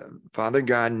that Father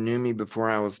God knew me before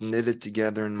I was knitted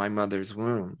together in my mother's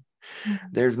womb. Mm.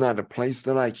 There's not a place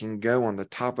that I can go on the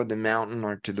top of the mountain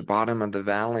or to the bottom of the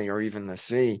valley or even the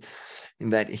sea,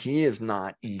 and that he is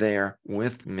not there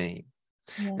with me.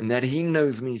 Yeah. And that he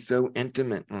knows me so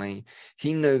intimately.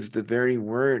 He knows the very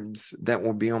words that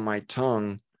will be on my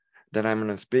tongue that I'm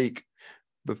going to speak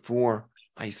before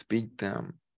I speak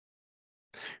them.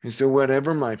 And so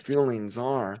whatever my feelings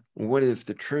are, what is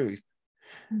the truth?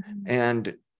 Mm-hmm.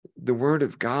 And the word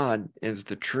of God is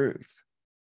the truth.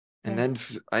 And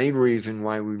Yes. that's a reason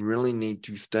why we really need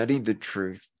to study the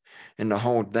truth and to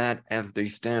hold that as the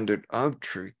standard of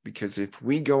truth. Because if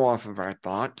we go off of our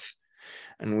thoughts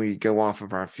and we go off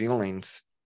of our feelings,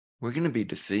 we're going to be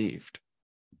deceived.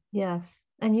 Yes.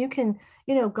 And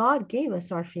God gave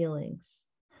us our feelings.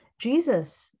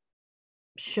 Jesus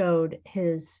showed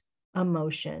his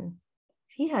emotion.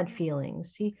 He had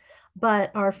feelings.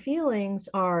 But our feelings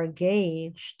are a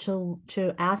gauge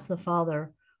to ask the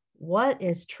Father, what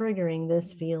is triggering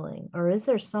this feeling? Or is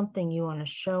there something you want to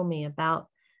show me about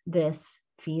this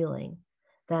feeling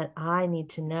that I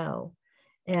need to know?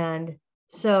 And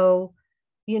so,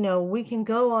 we can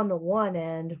go on the one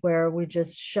end where we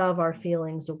just shove our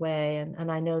feelings away.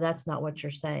 And I know that's not what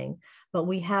you're saying, but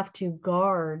we have to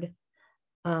guard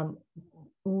um,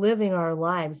 living our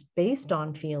lives based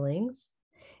on feelings,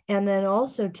 and then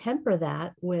also temper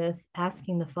that with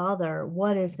asking the Father,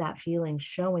 what is that feeling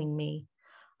showing me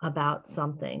about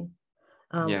something?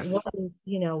 What Yes.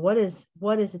 is,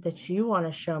 what is it that you want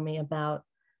to show me about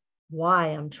why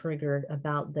I'm triggered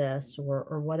about this,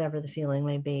 or whatever the feeling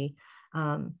may be?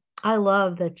 I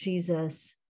love that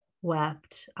Jesus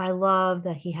wept. I love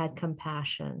that he had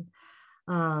compassion.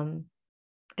 Um,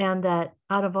 and that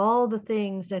out of all the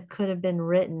things that could have been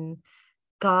written,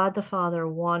 God the Father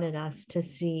wanted us to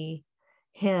see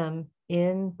him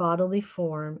in bodily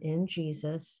form in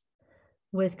Jesus,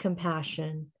 with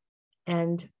compassion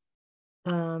and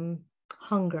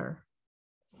hunger,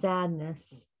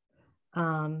 sadness,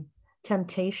 um,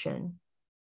 temptation.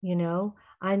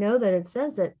 I know that it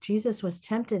says that Jesus was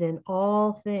tempted in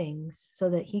all things so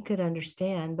that he could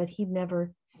understand, but he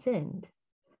never sinned.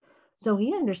 So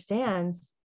he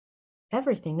understands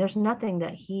everything. There's nothing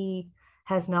that he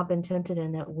has not been tempted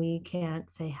in that we can't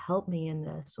say, help me in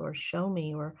this, or show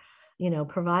me, or,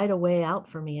 provide a way out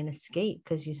for me and escape,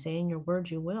 because you say in your word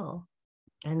you will.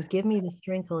 And give me the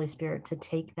strength, Holy Spirit, to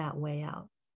take that way out.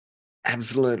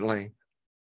 Absolutely.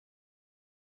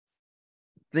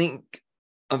 Think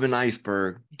of an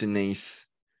iceberg, Denise.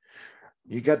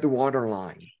 You got the water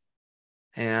line.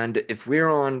 And if we're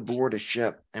on board a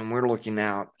ship and we're looking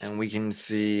out and we can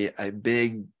see a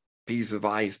big piece of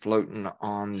ice floating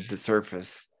on the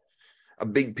surface, a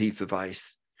big piece of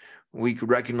ice, we could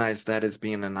recognize that as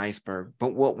being an iceberg.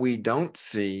 But what we don't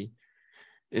see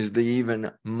is the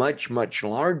even much, much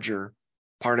larger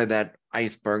part of that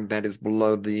iceberg that is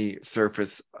below the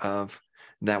surface of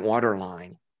that water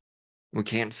line. We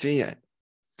can't see it.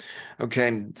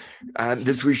 Okay,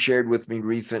 this was shared with me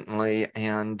recently,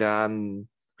 and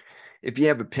if you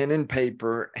have a pen and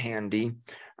paper handy,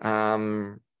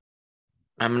 I'm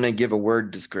going to give a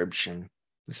word description.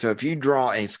 So if you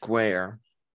draw a square,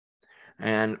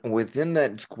 and within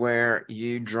that square,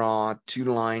 you draw two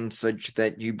lines such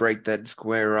that you break that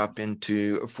square up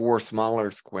into four smaller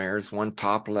squares, one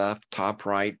top left, top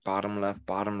right, bottom left,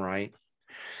 bottom right.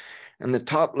 In the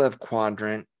top left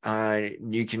quadrant,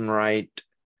 you can write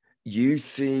you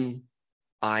see,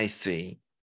 I see.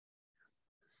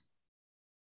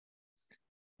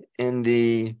 In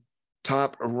the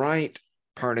top right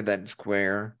part of that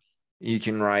square, you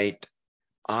can write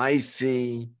I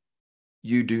see,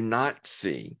 you do not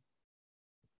see.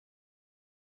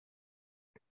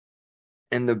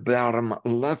 In the bottom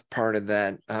left part of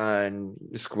that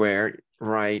square,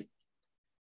 write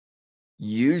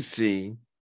you see,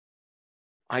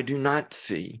 I do not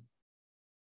see.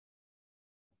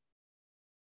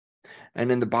 And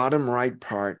in the bottom right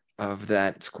part of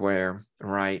that square,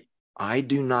 write I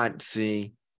do not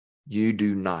see, you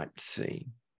do not see.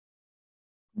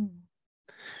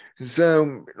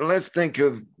 So let's think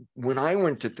of when I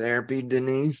went to therapy,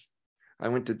 Denise. I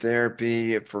went to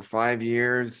therapy for 5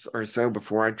 years or so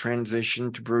before I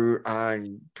transitioned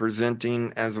to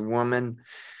presenting as a woman.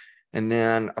 And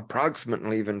then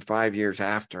approximately even 5 years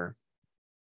after,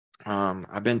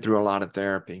 I've been through a lot of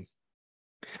therapy.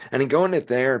 And in going to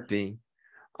therapy,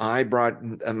 I brought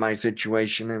my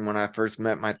situation, and when I first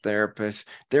met my therapist,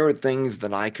 there were things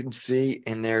that I could see,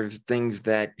 and there's things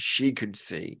that she could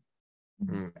see.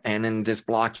 And in this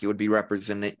block, you would be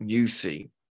represented you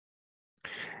see.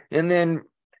 And then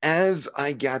as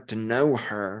I got to know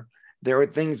her, there were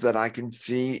things that I could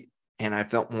see and I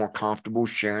felt more comfortable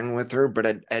sharing with her,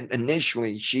 but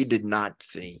initially she did not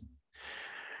see.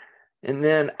 And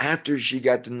then after she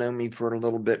got to know me for a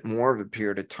little bit more of a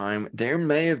period of time, there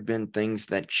may have been things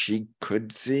that she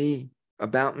could see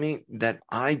about me that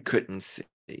I couldn't see.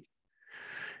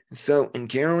 So in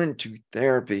going to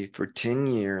therapy for 10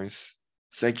 years,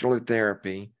 secular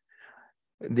therapy,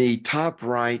 the top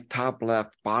right, top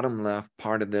left, bottom left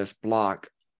part of this block,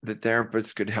 the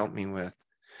therapist could help me with.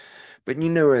 But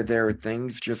there are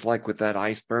things just like with that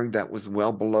iceberg that was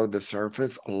well below the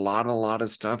surface, a lot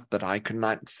of stuff that I could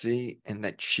not see and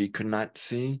that she could not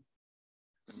see.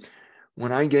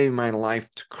 When I gave my life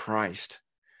to Christ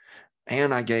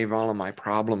and I gave all of my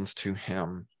problems to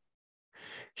him,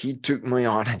 he took me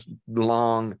on a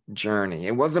long journey.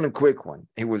 It wasn't a quick one.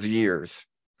 It was years.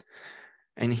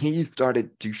 And he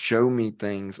started to show me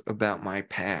things about my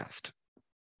past.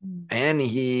 And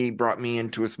he brought me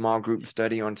into a small group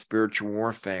study on spiritual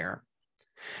warfare.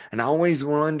 And I always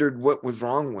wondered what was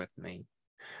wrong with me.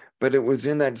 But it was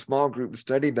in that small group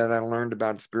study that I learned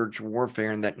about spiritual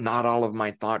warfare and that not all of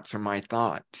my thoughts are my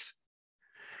thoughts.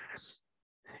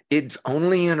 It's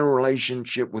only in a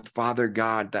relationship with Father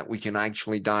God that we can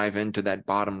actually dive into that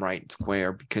bottom right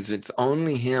square, because it's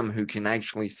only him who can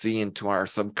actually see into our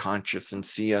subconscious and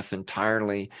see us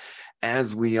entirely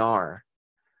as we are,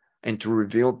 and to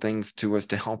reveal things to us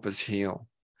to help us heal,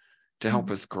 to help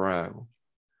us grow.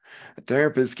 A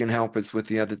therapist can help us with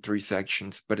the other three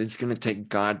sections, but it's going to take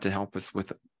God to help us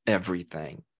with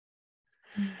everything.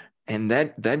 And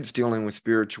that's dealing with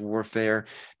spiritual warfare,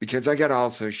 because I got to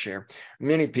also share,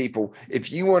 many people,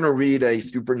 if you want to read a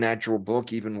supernatural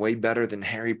book, even way better than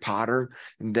Harry Potter,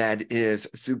 that is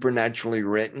supernaturally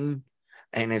written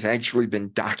and has actually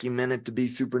been documented to be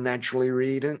supernaturally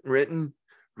written,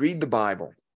 read the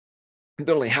Bible.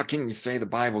 Billy, how can you say the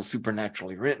Bible's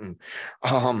supernaturally written?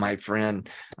 Oh, my friend.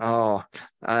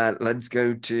 Let's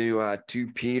go to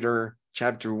 2 Peter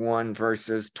chapter 1,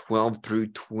 verses 12 through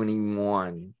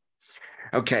 21.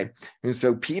 Okay, and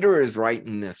so Peter is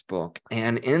writing this book,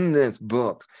 and in this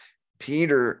book,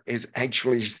 Peter is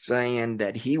actually saying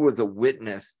that he was a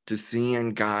witness to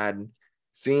seeing God,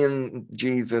 seeing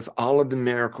Jesus, all of the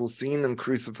miracles, seeing them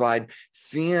crucified,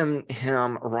 seeing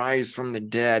him rise from the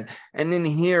dead. And then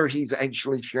here he's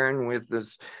actually sharing with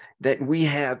us that we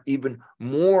have even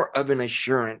more of an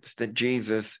assurance that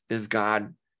Jesus is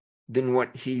God than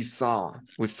what he saw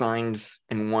with signs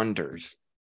and wonders.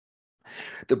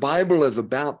 The Bible is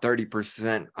about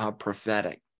 30%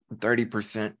 prophetic,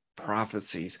 30%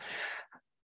 prophecies.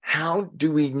 How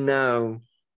do we know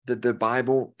that the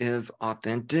Bible is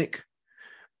authentic?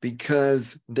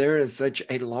 Because there is such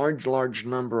a large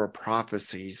number of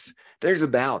prophecies. There's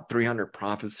about 300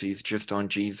 prophecies just on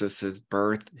Jesus's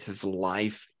birth, his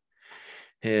life,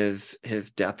 his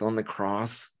death on the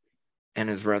cross, and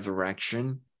his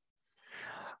resurrection.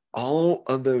 All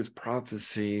of those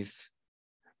prophecies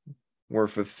were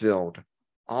fulfilled,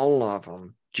 all of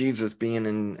them. Jesus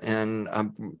being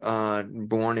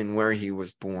born in where he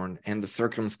was born, and the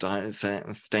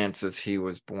circumstances he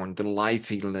was born, the life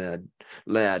he led,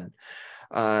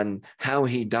 how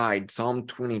he died. Psalm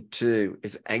 22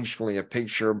 is actually a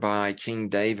picture by King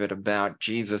David about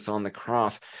Jesus on the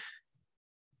cross,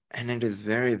 and it is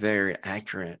very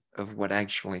accurate of what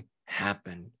actually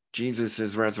happened.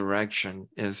 Jesus's resurrection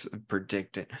is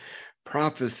predicted.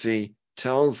 Prophecy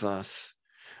tells us,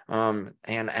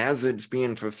 and as it's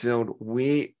being fulfilled,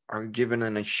 we are given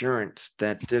an assurance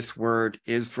that this word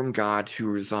is from God, who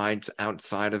resides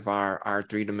outside of our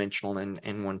three-dimensional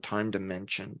and one-time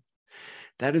dimension.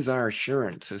 That is our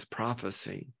assurance, is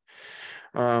prophecy.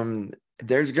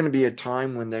 There's going to be a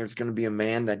time when there's going to be a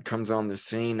man that comes on the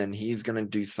scene, and he's going to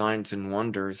do signs and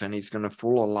wonders, and he's going to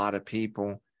fool a lot of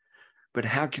people. But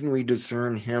how can we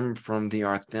discern him from the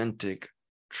authentic,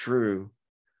 true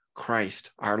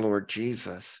Christ, our Lord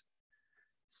Jesus?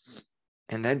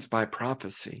 And that's by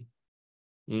prophecy.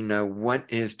 You know, what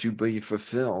is to be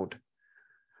fulfilled?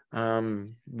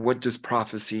 What does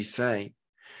prophecy say?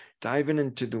 Diving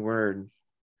into the word,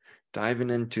 diving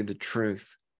into the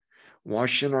truth,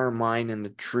 washing our mind in the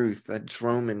truth. That's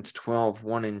Romans 12,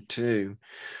 1 and 2.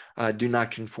 Do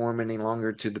not conform any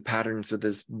longer to the patterns of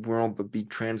this world, but be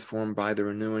transformed by the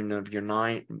renewing of your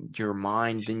mind.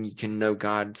 Then you can know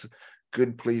God's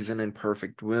good, pleasing, and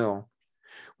perfect will.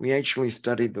 We actually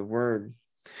studied the word,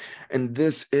 and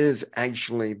this is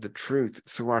actually the truth.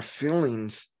 So our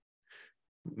feelings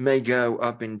may go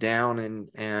up and down,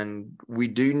 and we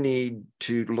do need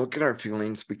to look at our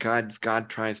feelings, because God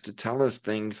tries to tell us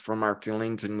things from our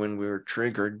feelings, and when we're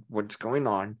triggered, what's going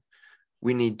on,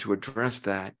 we need to address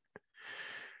that.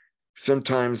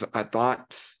 Sometimes our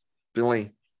thoughts,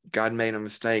 Billy, God made a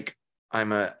mistake.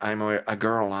 I'm a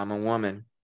girl, I'm a woman.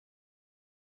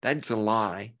 That's a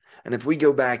lie. And if we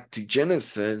go back to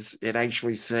Genesis, it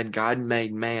actually said God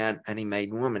made man and he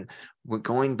made woman. We're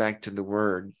going back to the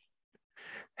word.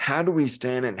 How do we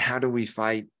stand and how do we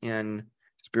fight in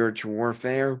spiritual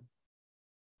warfare?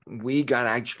 We got to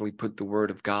actually put the word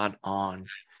of God on.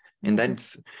 And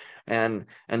that's, and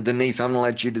Denise, I'm gonna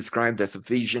let you describe this.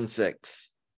 Ephesians 6,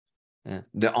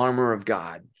 the armor of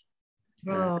God.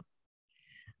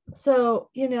 So,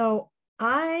 you know,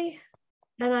 I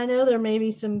know there may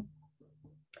be some,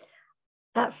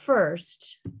 at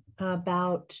first,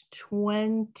 about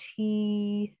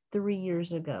 23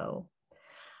 years ago,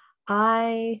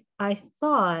 I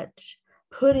thought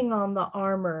putting on the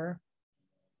armor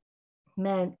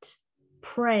meant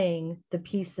praying the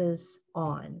pieces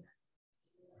on.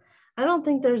 I don't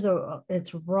think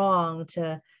it's wrong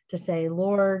to say,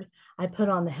 Lord, I put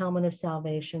on the helmet of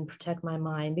salvation, protect my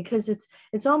mind, because it's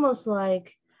almost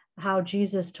like how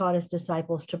Jesus taught his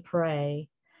disciples to pray,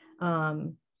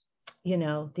 you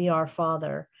know, the Our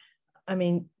Father. I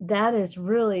mean, that is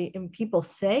really, and people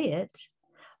say it,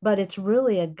 but it's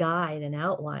really a guide, an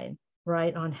outline,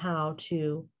 right, on how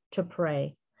to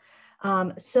pray.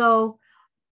 So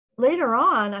later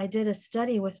on, I did a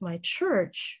study with my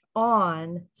church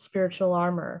on spiritual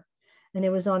armor, and it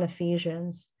was on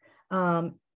Ephesians.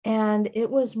 And it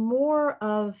was more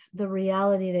of the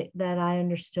reality that I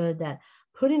understood, that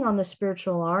putting on the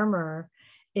spiritual armor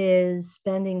is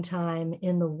spending time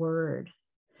in the word.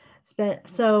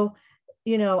 So,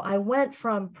 you know, I went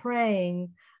from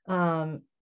praying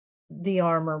the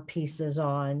armor pieces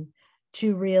on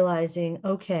to realizing,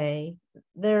 okay,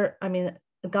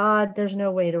 God, there's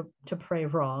no way to pray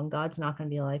wrong. God's not going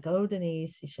to be like, oh,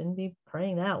 Denise, you shouldn't be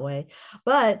praying that way.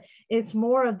 But it's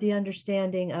more of the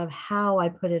understanding of how I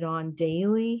put it on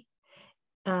daily,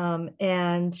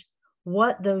 and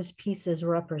what those pieces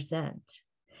represent.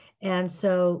 And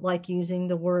so, like using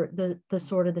the word, the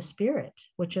sword of the Spirit,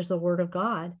 which is the word of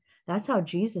God, that's how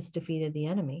Jesus defeated the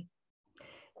enemy.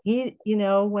 He,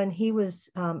 when he was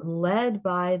led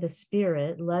by the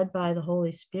Spirit, led by the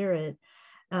Holy Spirit,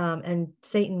 and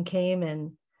Satan came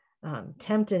and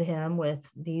tempted him with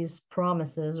these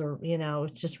promises, or,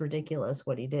 it's just ridiculous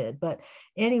what he did. But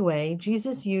anyway,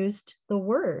 Jesus used the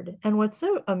word. And what's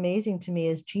so amazing to me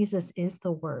is Jesus is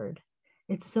the word.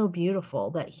 It's so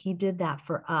beautiful that he did that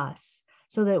for us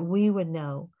so that we would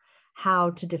know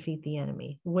how to defeat the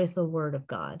enemy with the word of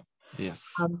God. Yes.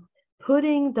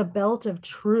 Putting the belt of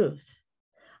truth.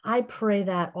 I pray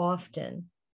that often,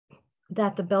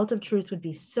 that the belt of truth would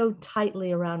be so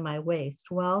tightly around my waist.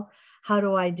 Well, how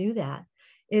do I do that?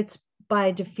 It's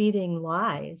by defeating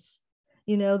lies.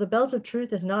 The belt of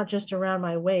truth is not just around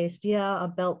my waist. Yeah, a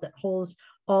belt that holds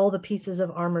all the pieces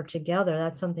of armor together.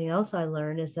 That's something else I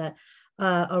learned, is that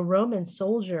a Roman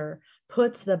soldier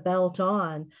puts the belt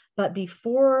on, but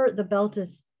before the belt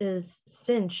is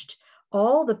cinched,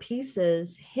 all the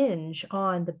pieces hinge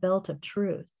on the belt of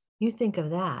truth. You think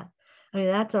of that. I mean,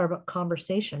 that's our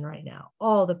conversation right now.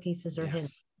 All the pieces are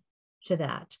hinged to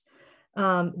that.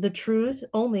 The truth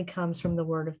only comes from the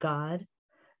word of God.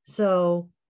 So,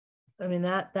 I mean,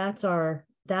 that's our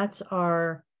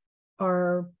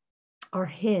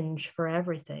hinge for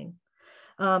everything.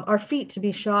 Our feet to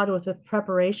be shod with the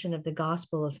preparation of the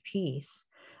gospel of peace.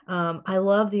 I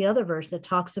love the other verse that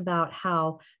talks about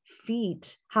how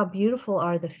beautiful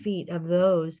are the feet of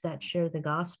those that share the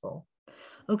gospel.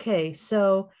 Okay,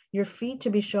 so your feet to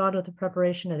be shod with the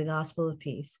preparation of the gospel of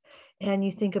peace. And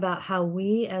you think about how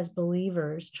we as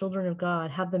believers, children of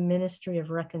God, have the ministry of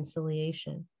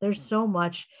reconciliation. There's so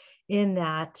much in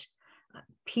that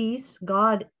peace.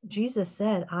 Jesus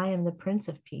said, I am the Prince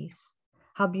of Peace.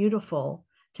 How beautiful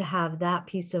to have that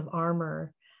piece of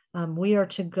armor. We are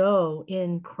to go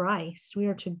in Christ. We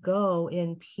are to go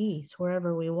in peace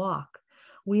wherever we walk.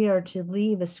 We are to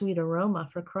leave a sweet aroma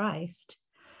for Christ.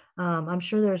 I'm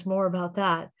sure there's more about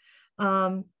that.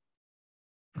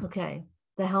 Okay,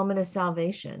 the helmet of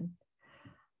salvation.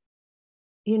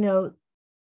 The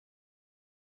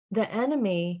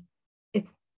enemy,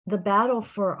 it's the battle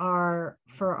for our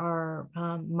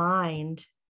mind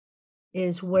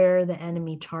is where the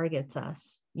enemy targets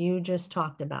us. You just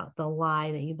talked about the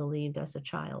lie that you believed as a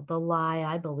child, the lie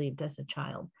I believed as a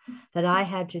child, that I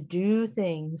had to do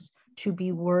things to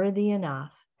be worthy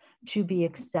enough to be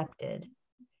accepted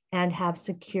and have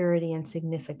security and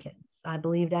significance. I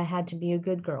believed I had to be a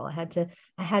good girl. I had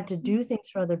to do things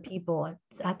for other people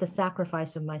at the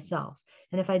sacrifice of myself.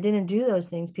 And if I didn't do those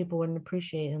things, people wouldn't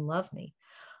appreciate and love me.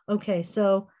 Okay,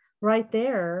 so right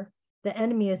there, the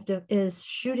enemy is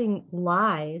shooting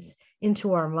lies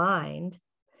into our mind.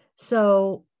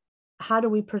 So how do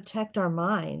we protect our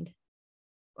mind?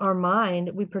 Our mind,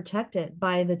 we protect it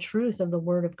by the truth of the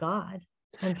word of God.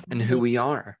 And who we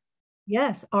are.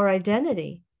 Yes, our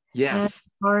identity. Yes.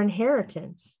 And our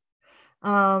inheritance.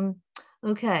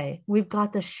 Okay, we've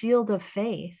got the shield of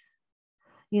faith.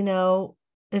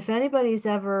 If anybody's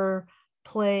ever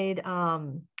played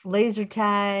laser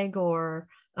tag or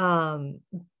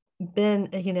been,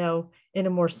 in a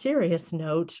more serious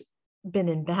note, been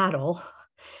in battle,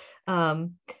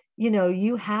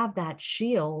 you have that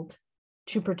shield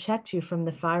to protect you from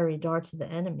the fiery darts of the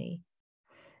enemy.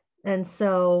 And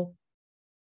so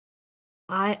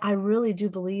I really do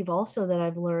believe also that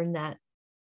I've learned that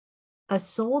a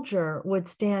soldier would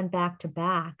stand back to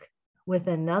back with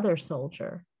another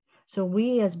soldier. So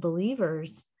we as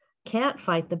believers can't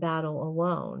fight the battle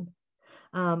alone.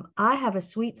 I have a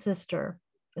sweet sister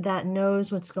that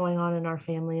knows what's going on in our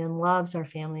family and loves our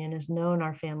family and has known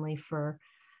our family for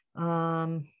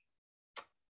probably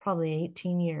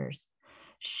 18 years.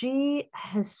 She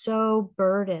has so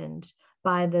burdened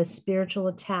by the spiritual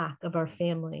attack of our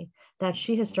family that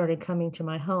she has started coming to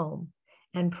my home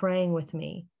and praying with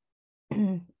me.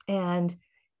 And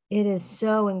it is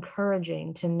so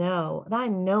encouraging to know that I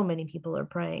know many people are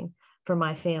praying for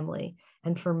my family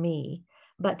and for me,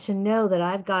 but to know that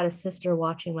I've got a sister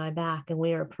watching my back and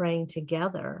we are praying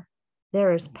together,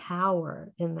 there is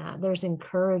power in that. There's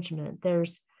encouragement.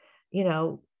 There's,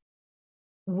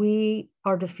 we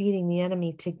are defeating the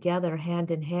enemy together,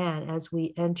 hand in hand, as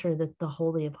we enter the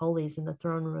Holy of Holies in the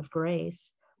throne room of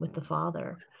grace with the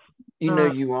Father.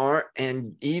 You are,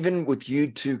 and even with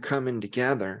you two coming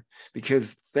together,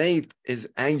 because faith is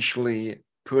actually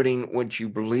putting what you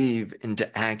believe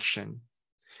into action.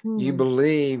 You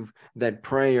believe that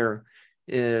prayer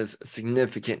is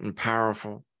significant and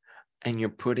powerful, and you're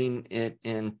putting it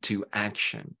into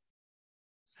action.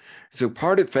 So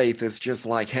part of faith is just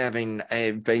like having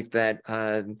a faith that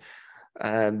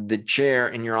the chair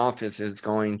in your office is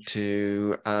going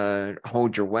to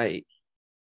hold your weight.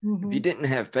 If you didn't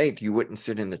have faith, you wouldn't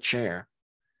sit in the chair.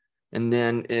 And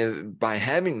then by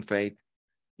having faith,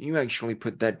 you actually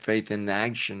put that faith into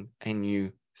action and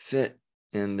you sit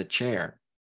in the chair.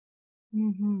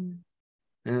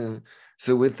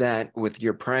 So with that, with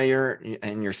your prayer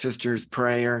and your sister's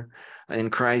prayer in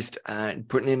Christ,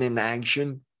 putting it in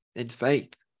action, it's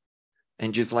faith.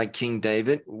 And just like King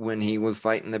David, when he was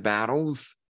fighting the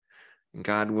battles,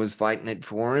 God was fighting it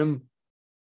for him.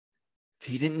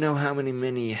 He didn't know how many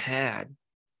men he had.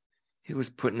 He was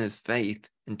putting his faith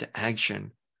into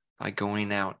action by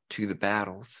going out to the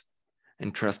battles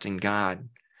and trusting God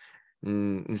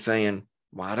and saying,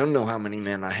 well, I don't know how many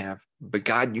men I have, but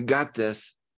God, you got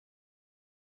this.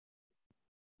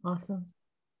 Awesome.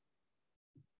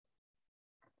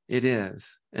 It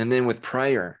is. And then with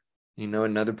prayer,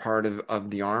 another part of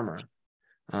the armor.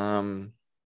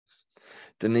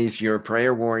 Denise, you're a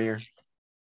prayer warrior.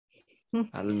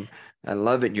 I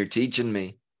love it. You're teaching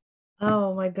me.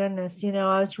 Oh my goodness.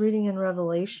 I was reading in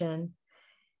Revelation,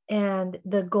 and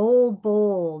the gold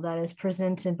bowl that is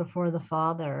presented before the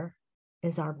Father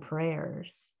is our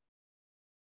prayers.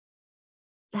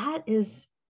 That is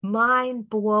mind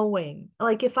blowing.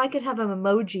 Like, if I could have an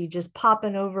emoji just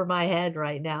popping over my head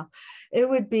right now, it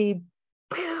would be,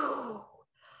 pew!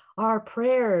 Our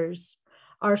prayers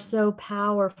are so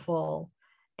powerful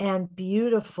and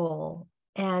beautiful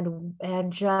and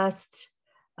just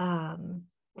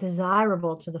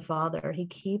desirable to the Father. He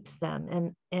keeps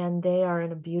them, and they are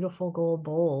in a beautiful gold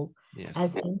bowl. Yes.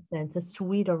 As incense, a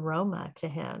sweet aroma to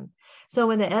him. So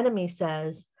when the enemy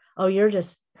says, oh, you're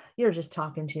just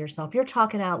talking to yourself, you're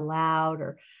talking out loud,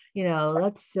 or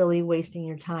that's silly, wasting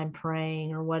your time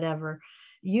praying or whatever,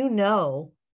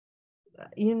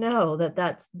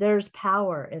 there's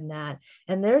power in that.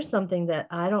 And there's something that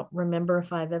I don't remember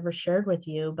if I've ever shared with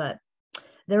you, but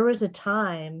there was a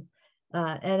time,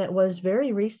 and it was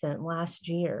very recent, last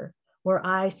year, where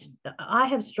I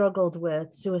have struggled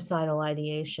with suicidal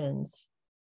ideations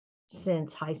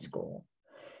since high school,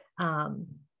 and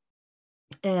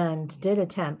did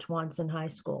attempt once in high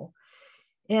school.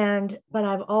 But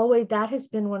I've always, that has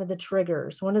been one of the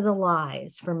triggers, one of the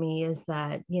lies for me, is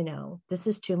that, this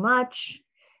is too much,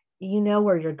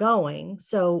 where you're going.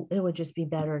 So it would just be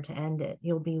better to end it.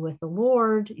 You'll be with the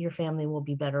Lord, your family will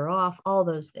be better off, all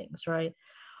those things, right?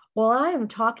 Well, I am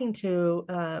talking to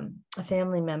a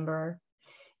family member,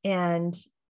 and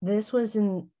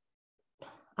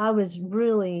I was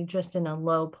really just in a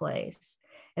low place,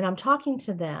 and I'm talking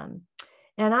to them.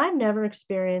 And I've never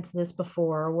experienced this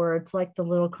before, where it's like the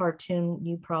little cartoon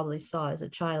you probably saw as a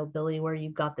child, Billy, where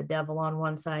you've got the devil on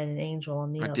one side and an angel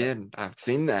on the other. I did. I've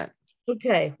seen that.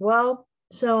 Okay, well,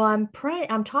 so I'm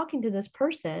talking to this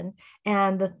person,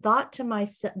 and the thought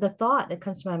that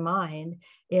comes to my mind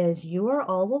is, you are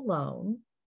all alone.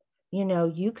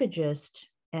 You could just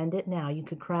end it now. You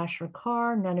could crash your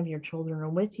car. None of your children are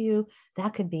with you.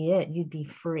 That could be it. You'd be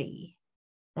free.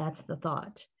 That's the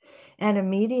thought. And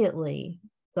immediately,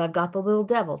 I've got the little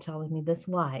devil telling me this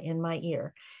lie in my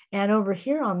ear. And over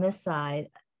here on this side,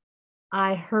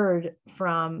 I heard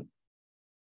from,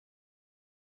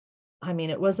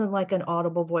 it wasn't like an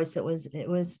audible voice. It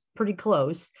was pretty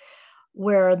close,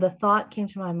 where the thought came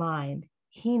to my mind: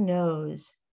 he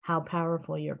knows how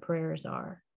powerful your prayers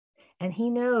are. And he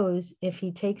knows if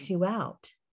he takes you out,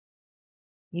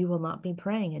 you will not be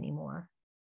praying anymore.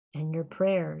 And your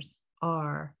prayers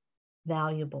are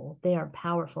valuable. They are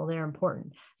powerful. They're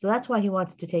important. So that's why he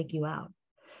wants to take you out.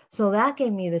 So that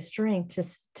gave me the strength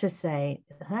to say,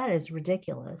 that is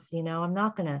ridiculous. I'm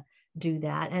not going to do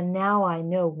that. And now I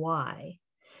know why,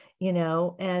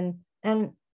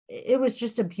 and it was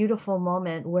just a beautiful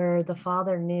moment where the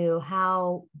Father knew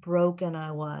how broken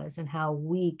I was and how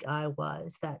weak I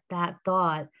was, that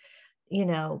thought,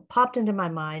 popped into my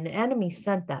mind. The enemy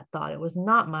sent that thought. It was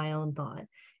not my own thought.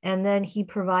 And then he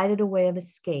provided a way of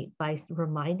escape by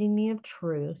reminding me of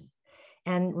truth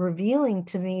and revealing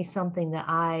to me something that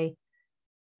I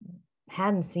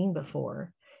hadn't seen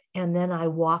before. And then I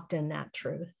walked in that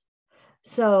truth.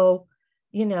 So,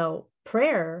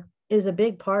 prayer is a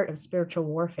big part of spiritual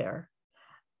warfare.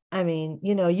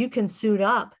 You can suit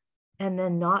up and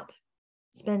then not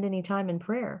spend any time in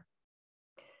prayer.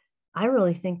 I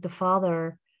really think the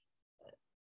Father,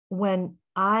 when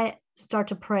I start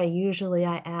to pray, usually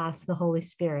I ask the Holy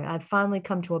Spirit. I've finally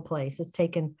come to a place, it's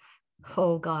taken,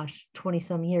 20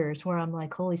 some years, where I'm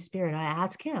like, Holy Spirit, I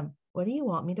ask him, what do you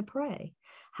want me to pray?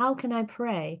 How can I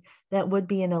pray that would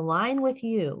be in line with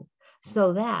you,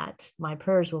 so that my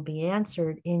prayers will be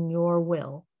answered in your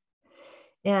will?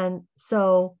 And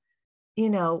so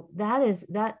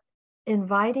that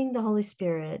inviting the Holy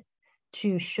Spirit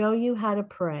to show you how to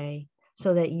pray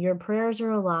so that your prayers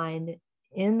are aligned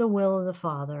in the will of the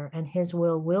Father and his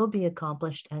will be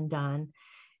accomplished and done.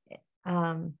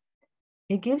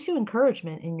 It gives you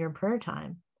encouragement in your prayer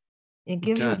time. It It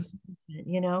gives you does.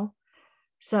 encouragement.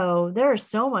 So there is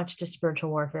so much to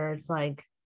spiritual warfare. It's like,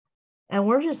 and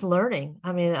we're just learning.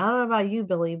 I mean, I don't know about you,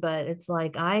 Billy, but it's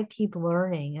like I keep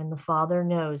learning, and the Father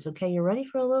knows, okay, you're ready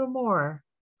for a little more.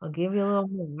 I'll give you a little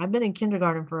more. I've been in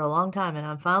kindergarten for a long time, and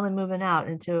I'm finally moving out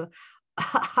into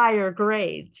higher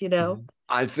grades.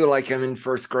 I feel like I'm in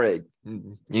first grade.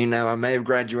 I may have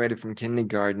graduated from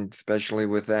kindergarten, especially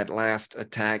with that last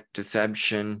attack,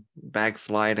 deception,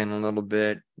 backsliding a little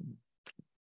bit,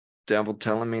 devil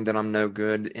telling me that I'm no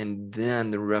good, and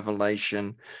then the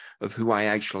revelation of who I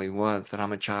actually was, that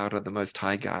I'm a child of the Most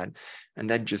High God.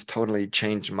 And that just totally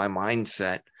changed my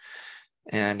mindset.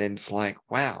 And it's like,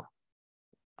 wow,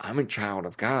 I'm a child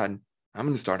of God. I'm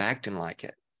going to start acting like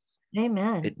it.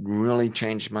 Amen. It really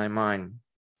changed my mind.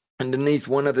 And Denise,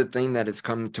 one other thing that has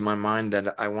come to my mind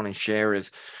that I want to share is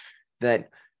that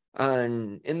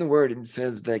in the word, it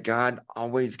says that God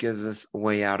always gives us a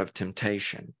way out of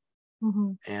temptation.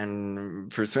 Mm-hmm.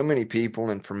 And for so many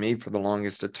people, and for me for the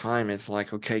longest of time, it's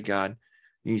like, okay, God,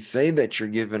 you say that you're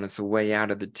giving us a way out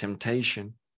of the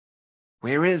temptation.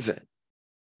 Where is it?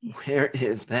 Where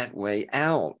is that way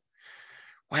out?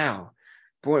 Wow.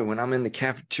 Boy, when I'm in the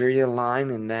cafeteria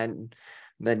line and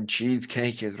that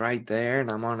cheesecake is right there and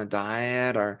I'm on a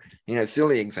diet, or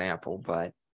silly example,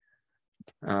 but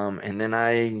and then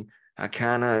I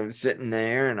kind of sitting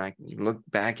there and I look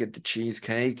back at the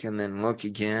cheesecake and then look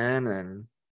again and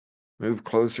move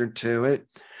closer to it.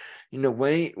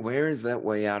 Where is that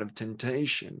way out of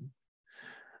temptation?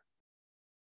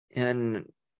 And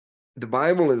the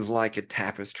Bible is like a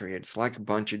tapestry. It's like a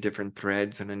bunch of different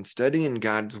threads. And in studying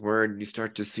God's word, you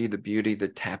start to see the beauty of the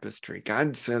tapestry.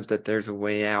 God says that there's a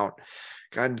way out.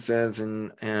 God says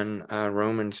in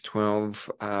Romans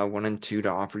 12, 1 and 2, to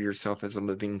offer yourself as a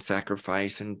living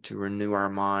sacrifice and to renew our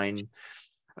mind.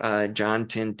 John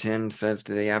 10:10 says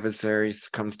that the adversary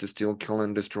comes to steal, kill,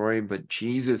 and destroy, but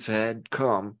Jesus had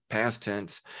come, past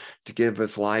tense, to give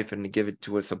us life and to give it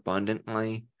to us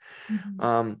abundantly.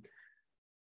 Mm-hmm.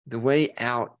 The way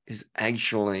out is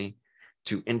actually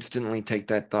to instantly take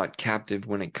that thought captive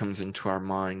when it comes into our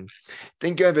mind.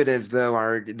 Think of it as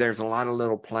though there's a lot of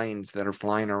little planes that are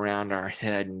flying around our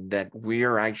head, and that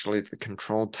we're actually the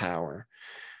control tower.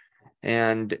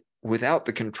 And without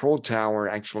the control tower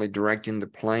actually directing the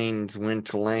planes when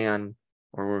to land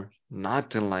or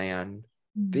not to land,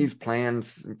 Mm-hmm. these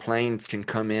planes can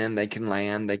come in, they can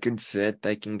land, they could sit,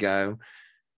 they can go.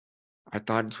 Our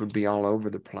thoughts would be all over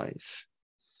the place.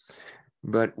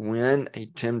 But when a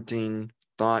tempting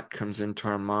thought comes into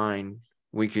our mind,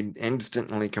 we could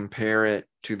instantly compare it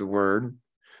to the word.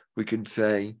 We could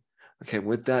say, okay,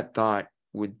 with that thought,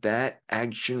 would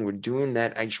doing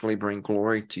that actually bring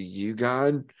glory to you,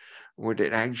 God? Would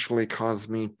it actually cause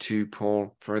me to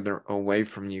pull further away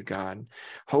from you, God?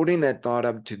 Holding that thought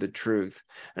up to the truth.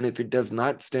 And if it does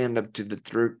not stand up to the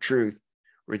truth,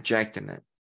 rejecting it.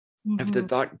 If the Mm-hmm.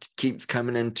 thought keeps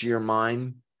coming into your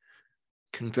mind,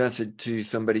 confess it to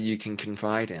somebody you can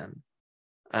confide in.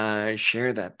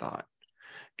 Share that thought.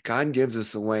 God gives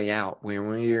us a way out when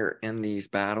we're in these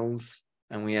battles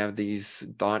and we have these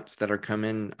thoughts that are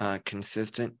coming,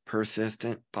 consistent,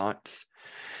 persistent thoughts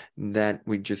that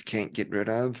we just can't get rid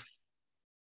of.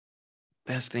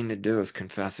 Best thing to do is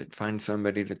confess it. Find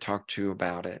somebody to talk to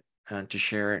about it, to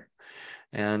share it,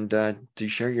 and to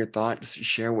share your thoughts,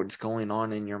 share what's going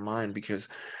on in your mind, because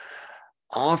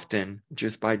often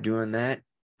just by doing that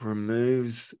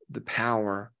removes the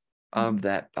power Mm-hmm. of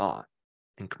that thought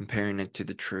and comparing it to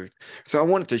the truth. So I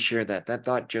wanted to share that. That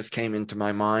thought just came into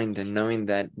my mind, and knowing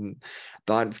that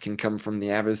thoughts can come from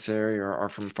the adversary or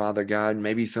from Father God,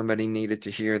 maybe somebody needed to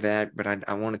hear that, but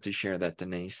I wanted to share that,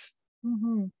 Denise.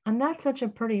 Mm-hmm. And that's such a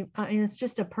pretty, it's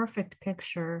just a perfect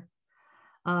picture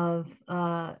of,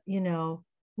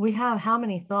 we have how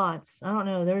many thoughts? I don't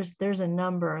know. There's a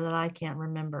number that I can't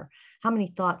remember. How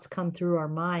many thoughts come through our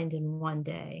mind in one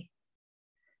day?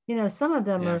 Some of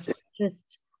them are Yes.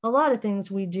 just a lot of things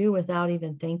we do without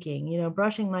even thinking.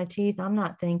 Brushing my teeth, I'm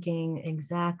not thinking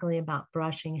exactly about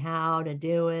brushing, how to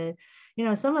do it.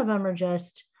 Some of them are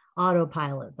just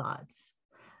autopilot thoughts,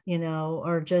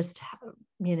 or just,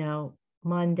 you know,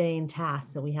 mundane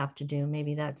tasks that we have to do.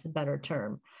 Maybe that's a better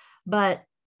term. But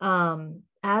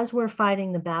as we're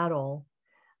fighting the battle,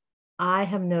 I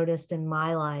have noticed in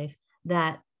my life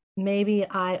that maybe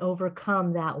I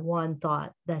overcome that one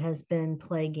thought that has been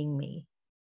plaguing me.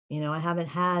 I haven't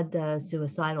had the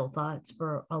suicidal thoughts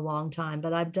for a long time,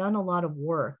 but I've done a lot of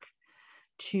work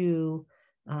to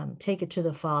take it to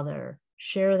the Father,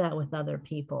 share that with other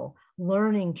people,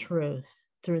 learning truth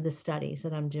through the studies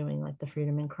that I'm doing, like the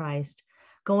Freedom in Christ,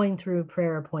 going through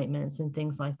prayer appointments and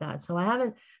things like that. So I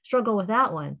haven't struggled with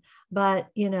that one. But,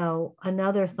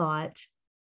 another thought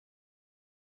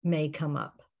may come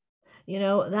up.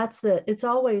 It's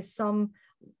always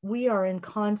we're in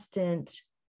constant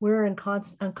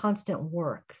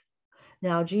work.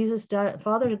 Now,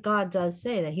 Father God does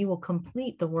say that he will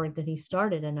complete the work that he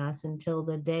started in us until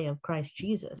the day of Christ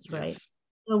Jesus, right? Yes.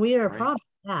 So we are Right.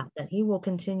 promised that he will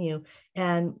continue.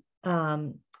 And,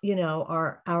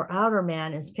 our outer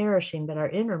man is perishing, but our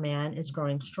inner man is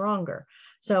growing stronger.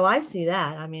 So I see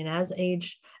that. I mean, as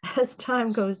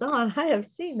time goes on, I have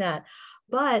seen that.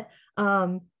 But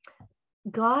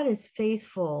God is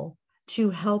faithful to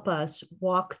help us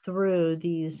walk through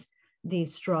these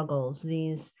struggles,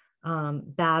 these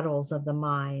battles of the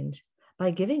mind,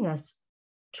 by giving us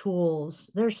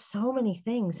tools. There's so many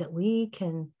things that we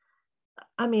can.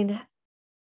 I mean,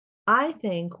 I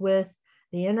think with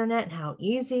the internet and how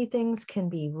easy things can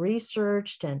be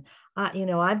researched, and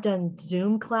I've done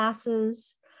Zoom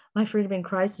classes. My Freedom in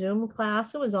Christ Zoom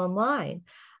class, it was online.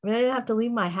 I mean, I didn't have to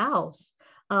leave my house.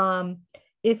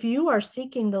 If you are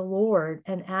seeking the Lord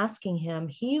and asking him,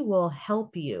 he will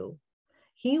help you.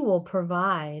 He will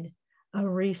provide a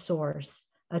resource,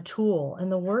 a tool.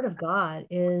 And the word of God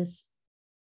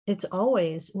it's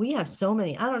always, we have so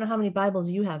many. I don't know how many Bibles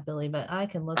you have, Billy, but I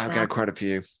can look I've back. got quite a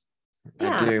few. I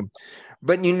Yeah. do.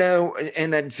 But,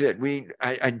 and that's it.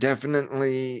 I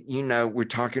definitely, we're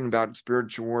talking about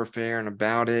spiritual warfare and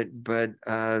about it, but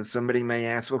somebody may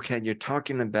ask, okay, you're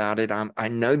talking about it. I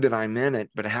know that I'm in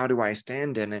it, but how do I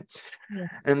stand in it? Yes.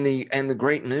 And the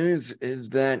great news is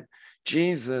that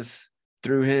Jesus,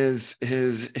 through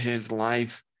his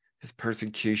life, his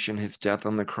persecution, his death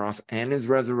on the cross, and his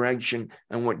resurrection,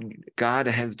 and what God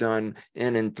has done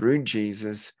in and through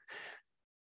Jesus,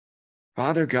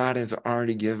 Father God has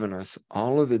already given us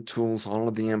all of the tools, all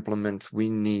of the implements we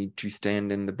need to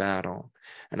stand in the battle.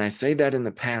 And I say that in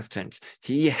the past tense.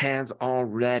 He has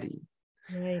already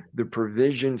the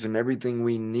provisions and everything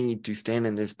we need to stand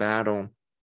in this battle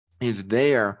is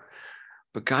there,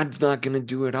 but God's not going to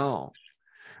do it all.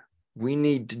 We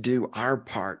need to do our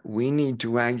part. We need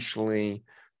to actually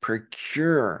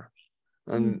procure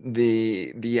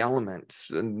the elements,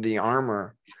 the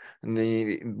armor,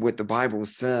 and what the Bible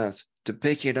says, to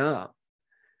pick it up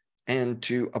and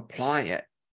to apply it,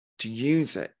 to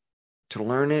use it, to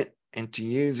learn it and to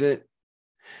use it.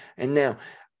 And now,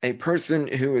 a person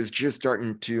who is just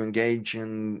starting to engage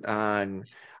in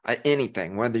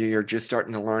anything, whether you're just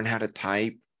starting to learn how to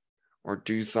type or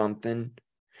do something,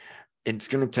 it's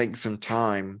going to take some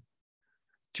time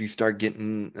to start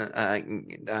getting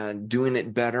doing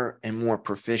it better and more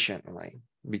proficiently.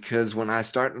 Because when I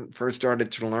first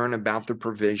started to learn about the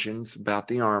provisions, about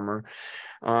the armor,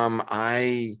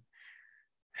 the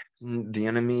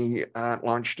enemy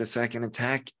launched a second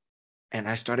attack, and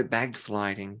I started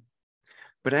backsliding.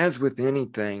 But as with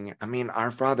anything, I mean, our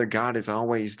Father God is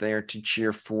always there to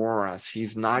cheer for us.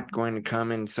 He's not going to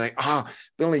come and say,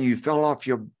 Billy, you fell off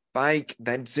your bike.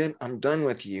 That's it. I'm done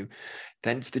with you.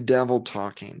 That's the devil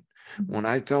talking. When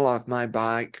I fell off my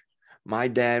bike, my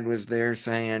dad was there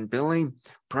saying, Billy,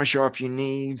 brush off your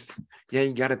knees. Yeah,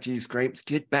 you got a few scrapes.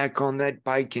 Get back on that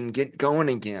bike and get going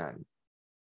again.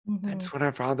 That's what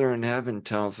our Father in heaven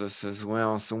tells us as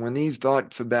well. So when these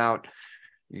thoughts about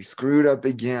you screwed up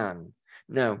again,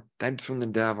 no, that's from the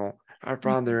devil. Our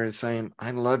Father is saying,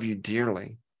 I love you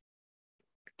dearly.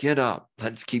 Get up.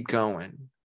 Let's keep going.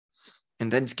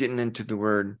 And that's getting into the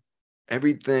word.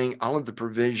 Everything, all of the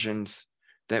provisions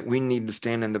that we need to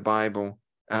stand in the Bible,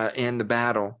 in the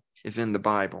battle, is in the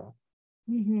Bible.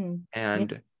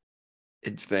 And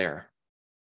it's there.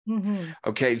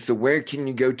 Okay, so where can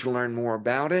you go to learn more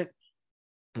about it?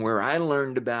 Where I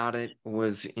learned about it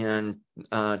was in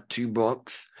 2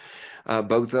 books,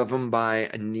 both of them by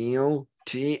Neil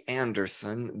T.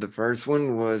 Anderson. The first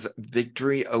one was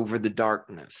Victory Over the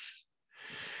Darkness.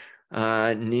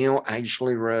 Neil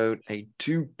actually wrote a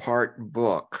 2-part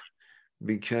book,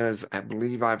 because I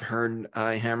believe I've heard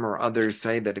him or others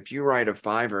say that if you write a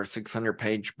 500 or 600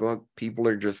 page book, people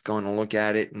are just going to look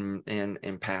at it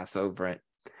and pass over it.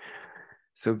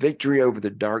 So Victory Over the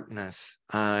Darkness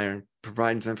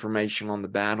provides information on the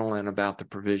battle and about the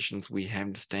provisions we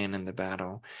have to stand in the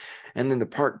battle. And then the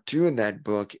part 2 of that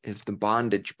book is The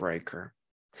Bondage Breaker.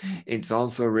 It's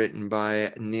also written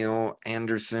by Neil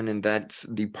Anderson, and that's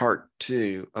the part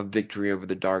 2 of Victory Over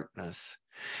the Darkness.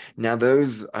 Now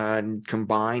those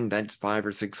combined, that's 500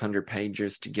 or 600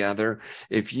 pages together.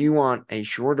 If you want a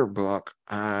shorter book,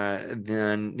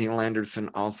 then Neil Anderson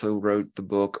also wrote the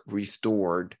book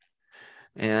Restored.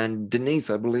 And Denise,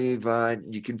 I believe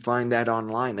you can find that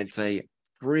online. It's a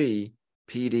free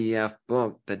PDF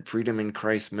book that Freedom in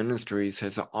Christ Ministries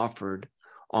has offered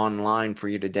online for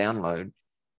you to download.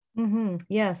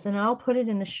 Yes, and I'll put it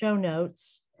in the show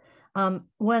notes.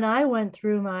 When I went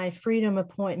through my freedom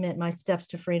appointment, my Steps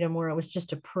to Freedom, where it was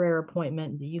just a prayer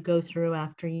appointment that you go through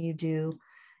after you do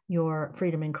your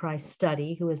Freedom in Christ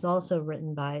study, it's also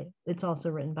written by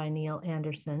Neil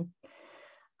Anderson.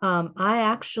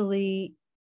 I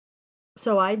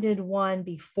did one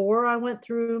before I went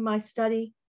through my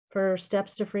study for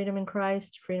Steps to Freedom in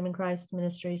Christ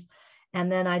Ministries,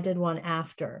 and then I did one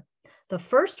after. The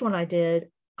first one I did,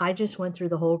 I just went through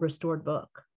the whole restored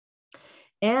book.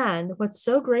 And what's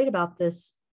so great about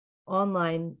this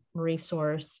online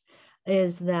resource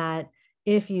is that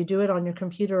if you do it on your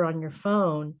computer or on your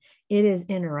phone, it is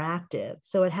interactive.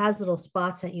 So it has little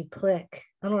spots that you click.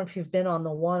 I don't know if you've been on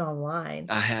the one online.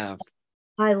 I have.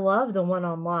 I love the one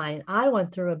online. I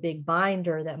went through a big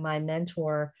binder that my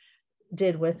mentor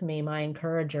did with me, my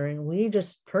encourager, and we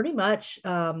just pretty much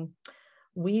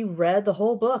we read the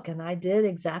whole book, and I did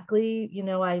exactly,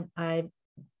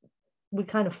 we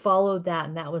kind of followed that,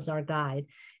 and that was our guide.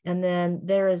 And then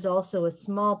there is also a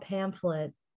small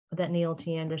pamphlet that Neil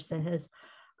T. Anderson has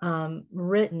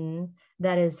written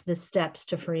that is the Steps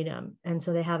to Freedom. And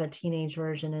so they have a teenage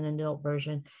version and an adult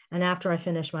version. And after I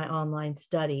finished my online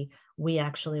study, we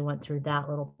actually went through that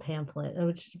little pamphlet,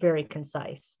 which is very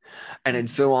concise. And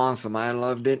it's so awesome. I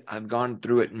loved it. I've gone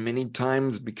through it many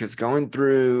times because going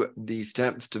through the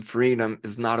Steps to Freedom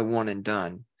is not a one and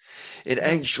done. It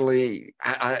actually,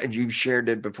 you've shared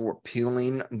it before,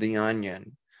 peeling the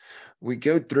onion. We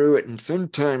go through it, and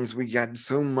sometimes we got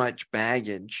so much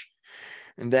baggage,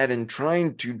 and that in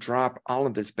trying to drop all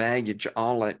of this baggage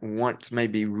all at once may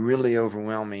be really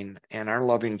overwhelming. And our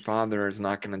loving Father is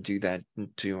not going to do that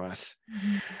to us.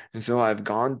 And so I've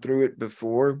gone through it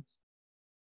before.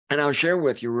 And I'll share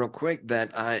with you real quick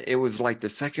that it was like the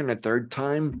second or third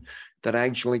time that I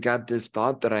actually got this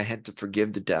thought that I had to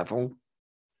forgive the devil.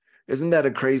 Isn't that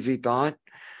a crazy thought?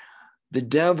 The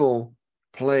devil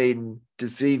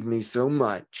deceived me so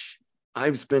much.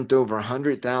 I've spent over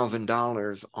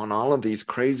 $100,000 on all of these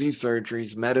crazy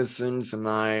surgeries, medicines, and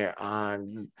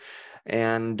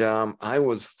I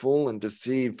was fooled and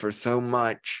deceived for so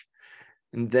much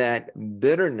that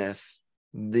bitterness,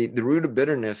 the root of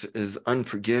bitterness is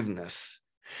unforgiveness.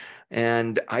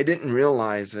 And I didn't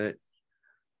realize it,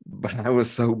 but I was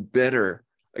so bitter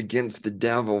against the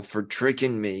devil for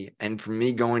tricking me and for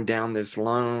me going down this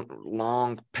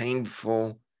long,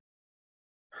 painful,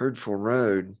 hurtful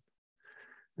road,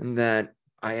 and that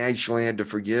I actually had to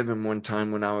forgive him one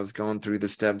time when I was going through the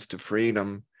Steps to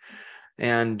Freedom.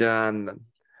 And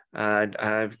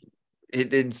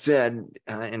it said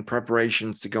in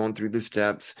preparations to going through the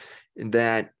steps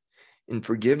that in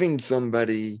forgiving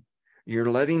somebody, you're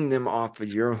letting them off of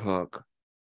your hook,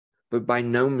 but by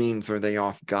no means are they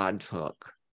off God's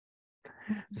hook.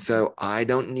 So I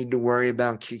don't need to worry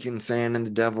about kicking sand in the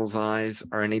devil's eyes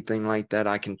or anything like that.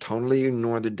 I can totally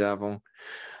ignore the devil.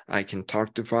 I can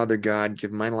talk to Father God,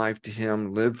 give my life to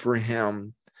him, live for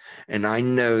him. And I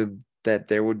know that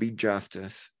there would be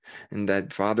justice and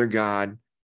that Father God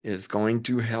is going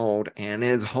to hold and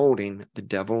is holding the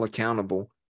devil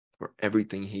accountable for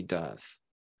everything he does.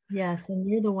 Yes, and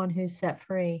you're the one who's set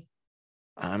free.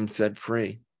 I'm set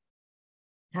free.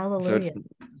 Hallelujah. So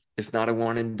it's not a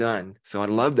one and done. So I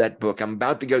love that book. I'm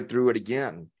about to go through it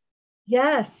again.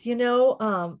 Yes,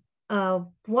 one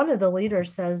of the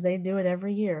leaders says they do it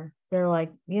every year. They're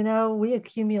like, we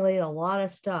accumulate a lot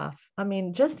of stuff. I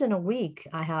mean, just in a week,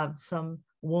 I have some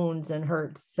wounds and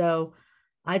hurts. So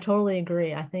I totally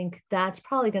agree. I think that's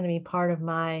probably going to be part of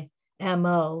my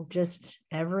MO. Just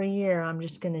every year, I'm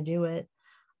just going to do it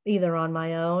either on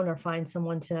my own or find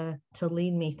someone to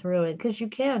lead me through it, because you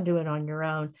can do it on your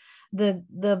own.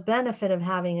 The benefit of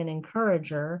having an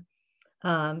encourager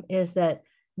is that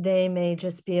they may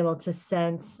just be able to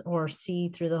sense or see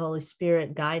through the Holy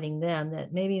Spirit guiding them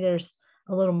that maybe there's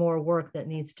a little more work that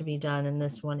needs to be done in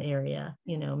this one area,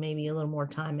 maybe a little more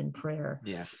time in prayer.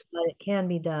 Yes. But it can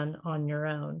be done on your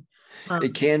own.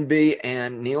 It can be.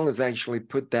 And Neil has actually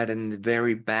put that in the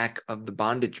very back of the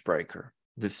Bondage Breaker.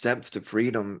 The Steps to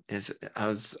Freedom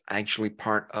was actually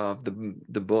part of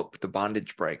the book, The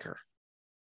Bondage Breaker.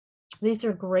 These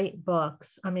are great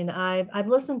books. I mean, I've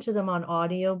listened to them on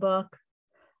audiobook,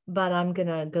 but I'm going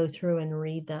to go through and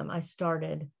read them. I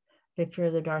started Victory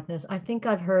of the Darkness. I think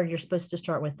I've heard you're supposed to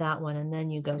start with that one and then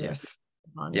you go to Yes.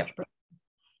 Yeah. bondage.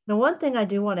 Now, one thing I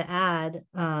do want to add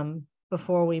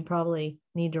before we probably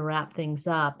need to wrap things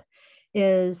up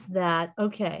is that,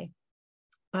 okay,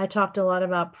 I talked a lot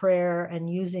about prayer and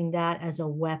using that as a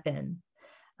weapon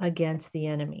against the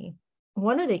enemy.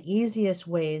 One of the easiest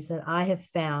ways that I have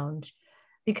found,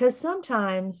 because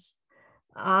sometimes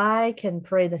I can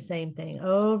pray the same thing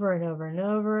over and over and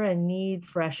over and need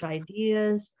fresh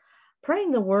ideas.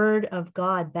 Praying the word of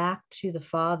God back to the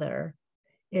Father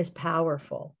is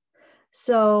powerful.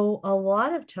 So a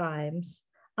lot of times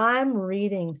I'm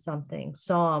reading something,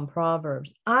 Psalm,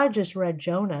 Proverbs. I just read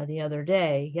Jonah the other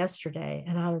day, yesterday,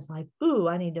 and I was like, ooh,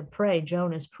 I need to pray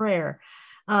Jonah's prayer.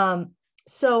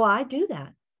 So I do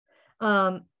that.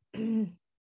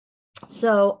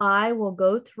 So I will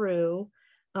go through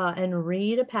and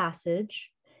read a passage,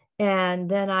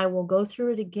 and then I will go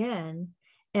through it again,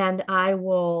 and I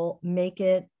will make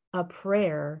it a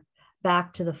prayer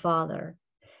back to the Father.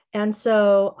 And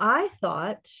so I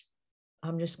thought,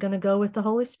 I'm just going to go with the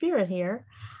Holy Spirit here.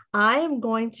 I am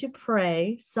going to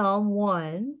pray Psalm 1.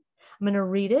 I'm going to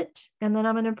read it, and then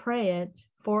I'm going to pray it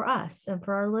for us and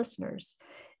for our listeners.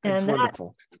 It's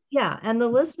wonderful. Yeah. And the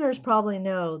listeners probably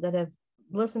know that have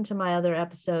listened to my other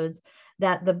episodes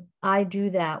that I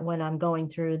do that when I'm going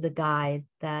through the guide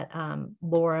that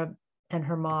Laura and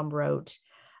her mom wrote.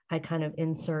 I kind of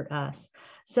insert us.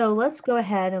 So let's go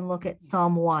ahead and look at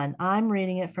Psalm 1. I'm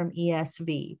reading it from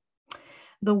ESV.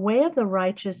 The way of the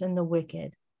righteous and the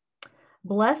wicked.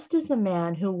 Blessed is the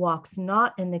man who walks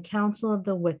not in the counsel of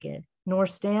the wicked, nor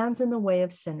stands in the way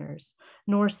of sinners,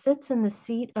 nor sits in the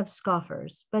seat of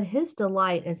scoffers, but his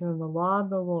delight is in the law of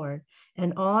the Lord,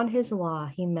 and on his law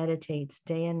he meditates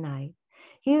day and night.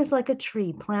 He is like a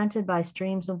tree planted by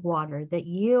streams of water that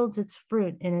yields its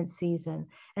fruit in its season,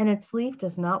 and its leaf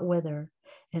does not wither.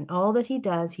 In all that he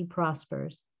does, he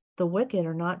prospers. The wicked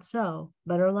are not so,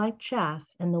 but are like chaff,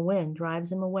 and the wind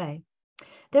drives them away.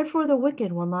 Therefore, the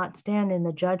wicked will not stand in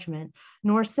the judgment,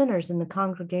 nor sinners in the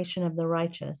congregation of the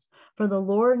righteous. For the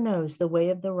Lord knows the way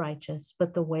of the righteous,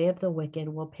 but the way of the wicked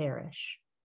will perish.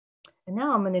 And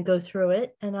now I'm going to go through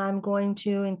it, and I'm going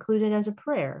to include it as a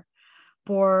prayer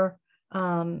for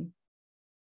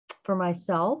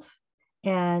myself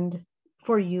and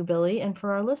for you, Billy, and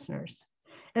for our listeners.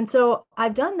 And so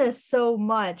I've done this so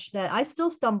much that I still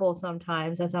stumble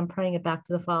sometimes as I'm praying it back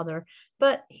to the Father,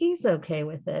 but he's okay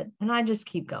with it. And I just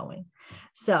keep going.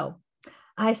 So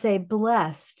I say,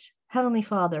 blessed, Heavenly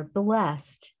Father,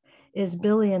 blessed is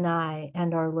Billy and I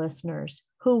and our listeners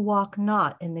who walk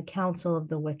not in the counsel of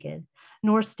the wicked,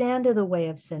 nor stand in the way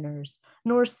of sinners,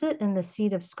 nor sit in the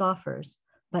seat of scoffers.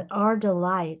 But our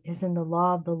delight is in the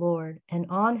law of the Lord, and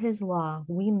on his law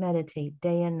we meditate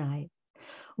day and night.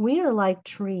 We are like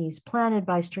trees planted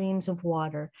by streams of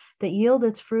water that yield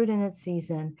its fruit in its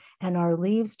season, and our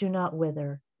leaves do not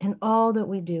wither. In all that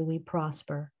we do, we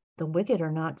prosper. The wicked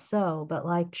are not so, but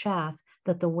like chaff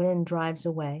that the wind drives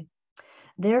away.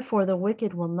 Therefore, the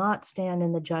wicked will not stand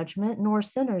in the judgment, nor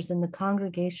sinners in the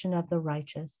congregation of the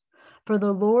righteous. For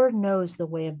the Lord knows the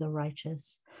way of the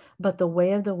righteous, but the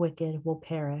way of the wicked will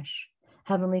perish.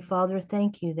 Heavenly Father,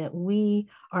 thank you that we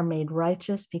are made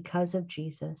righteous because of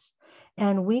Jesus.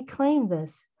 And we claim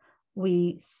this,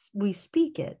 we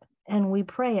speak it, and we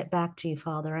pray it back to you,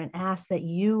 Father, and ask that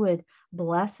you would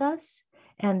bless us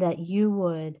and that you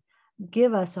would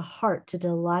give us a heart to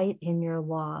delight in your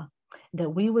law, that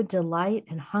we would delight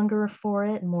and hunger for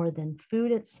it more than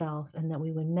food itself, and that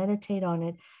we would meditate on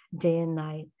it day and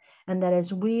night. And that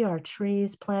as we are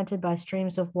trees planted by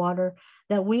streams of water,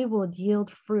 that we will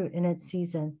yield fruit in its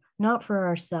season, not for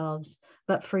ourselves,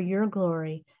 but for your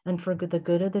glory and for the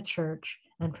good of the church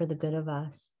and for the good of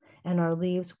us. And our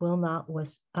leaves will not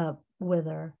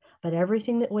wither, but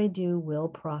everything that we do will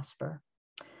prosper.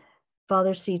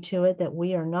 Father, see to it that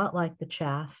we are not like the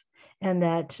chaff, and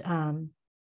that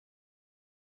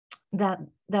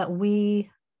that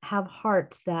we have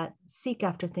hearts that seek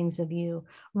after things of you.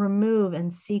 Remove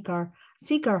and seek our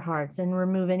hearts and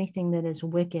remove anything that is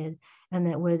wicked and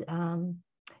that would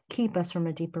keep us from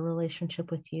a deeper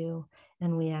relationship with you.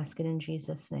 And we ask it in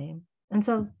Jesus' name. And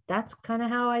so that's kind of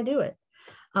how I do it.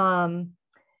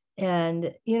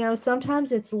 And, you know,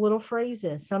 sometimes it's little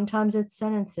phrases, sometimes it's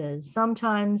sentences,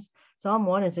 sometimes Psalm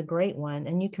 1 is a great one.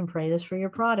 And you can pray this for your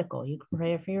prodigal. You can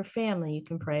pray it for your family. You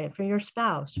can pray it for your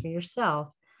spouse, for yourself.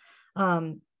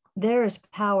 There is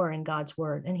power in God's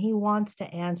word, and he wants to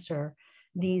answer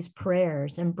these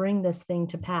prayers and bring this thing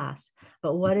to pass.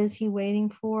 But what is he waiting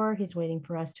for? He's waiting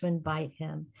for us to invite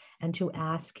him and to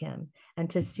ask him and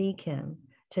to seek him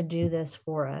to do this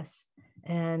for us.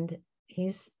 And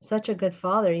he's such a good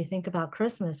father. You think about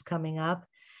Christmas coming up,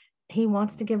 he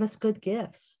wants to give us good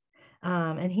gifts.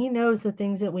 And he knows the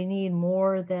things that we need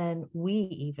more than we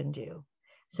even do.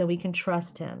 So we can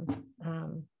trust him.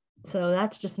 So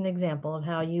that's just an example of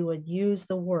how you would use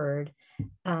the word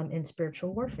in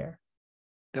spiritual warfare.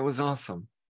 That was awesome.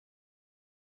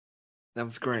 That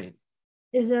was great.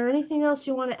 Is there anything else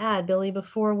you want to add, Billy,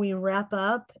 before we wrap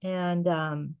up? And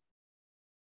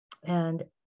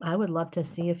I would love to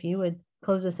see if you would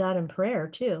close us out in prayer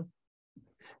too.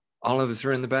 All of us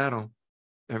are in the battle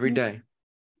every day.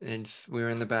 We're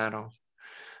in the battle,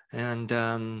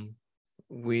 and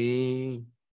we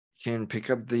can pick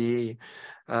up the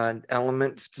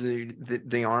elements,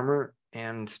 the armor,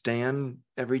 and stand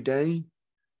every day.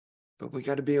 But we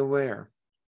got to be aware.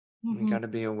 We got to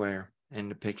be aware and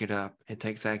to pick it up. It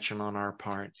takes action on our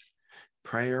part,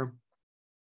 prayer,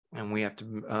 and we have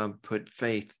to put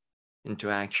faith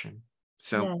into action.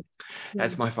 So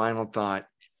that's my final thought.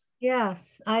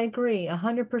 Yes, I agree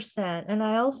 100%. And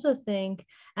I also think,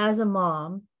 as a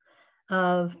mom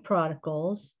of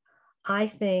prodigals, I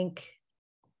think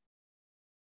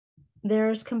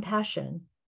there's compassion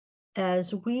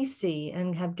as we see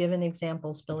and have given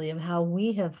examples, Billy, of how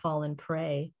we have fallen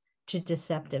prey to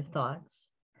deceptive thoughts.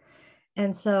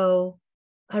 And so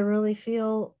I really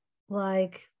feel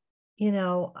like,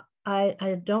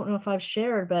 I don't know if I've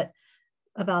shared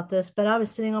about this, but I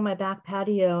was sitting on my back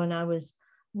patio and I was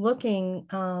looking.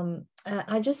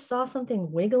 I just saw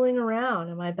something wiggling around,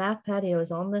 and my back patio is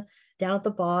down at the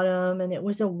bottom, and it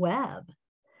was a web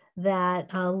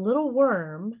that a little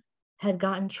worm had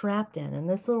gotten trapped in, and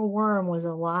this little worm was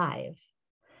alive,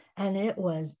 and it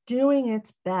was doing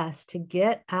its best to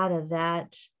get out of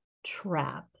that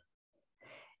trap,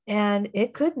 and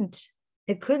it couldn't.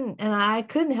 And I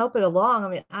couldn't help it along. I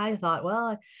mean, I thought,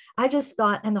 well, I just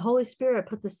thought, and the Holy Spirit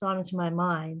put this thought into my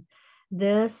mind.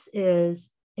 This is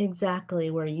exactly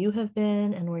where you have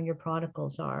been and where your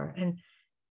prodigals are. And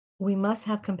we must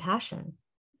have compassion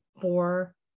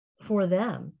for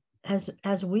them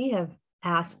as we have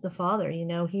asked the Father.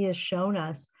 He has shown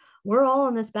us we're all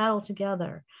in this battle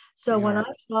together. So when I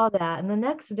saw that, and the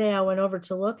next day I went over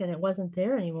to look and it wasn't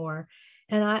there anymore.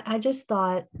 And I just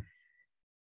thought,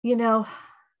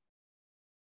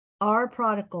 our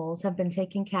prodigals have been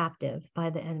taken captive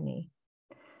by the enemy.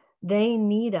 They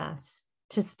need us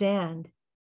to stand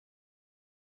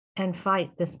and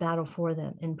fight this battle for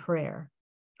them in prayer.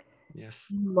 Yes.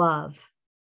 Love,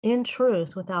 in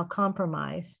truth, without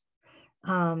compromise.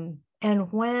 And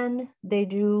when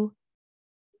the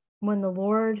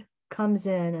Lord comes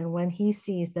in and when he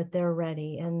sees that they're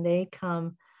ready and they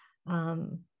come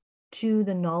to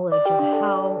the knowledge of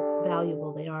how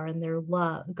valuable they are and their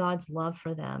love, God's love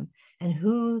for them, and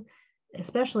who,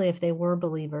 especially if they were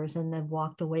believers and then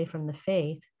walked away from the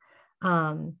faith,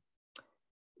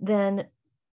 then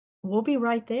we'll be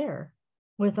right there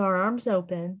with our arms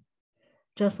open,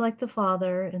 just like the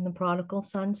Father in the prodigal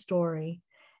son story,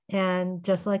 and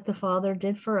just like the Father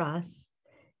did for us.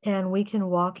 And we can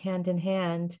walk hand in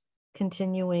hand,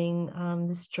 continuing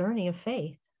this journey of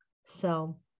faith.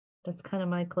 So that's kind of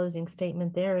my closing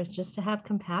statement there, is just to have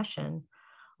compassion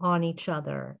on each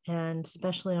other, and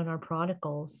especially on our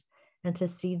prodigals, and to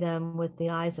see them with the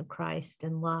eyes of Christ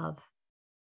and love.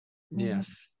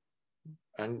 Yes.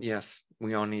 And yes,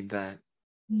 we all need that.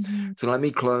 So let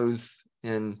me close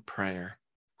in prayer.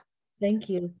 Thank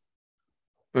you.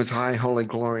 Most high, holy,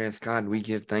 glorious God, we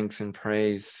give thanks and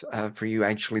praise for you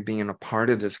actually being a part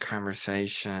of this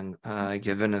conversation,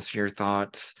 giving us your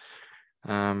thoughts,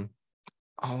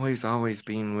 always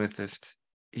being with us,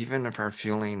 even if our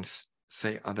feelings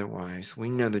say otherwise. We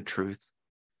know the truth,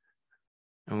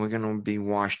 and we're going to be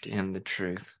washed in the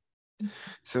truth.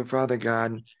 So, Father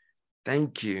God,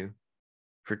 thank you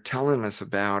for telling us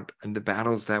about the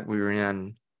battles that we're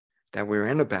in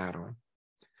a battle.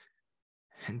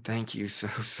 And thank you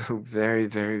so very,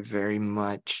 very, very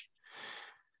much.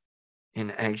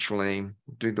 And actually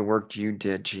do the work you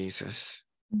did, Jesus,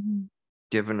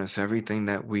 giving us everything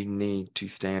that we need to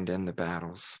stand in the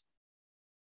battles.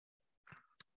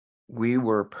 We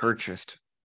were purchased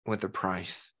with a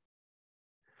price,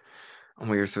 and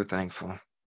we are so thankful.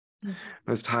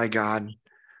 Most High God,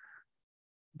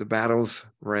 the battles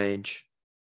rage,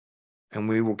 and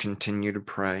we will continue to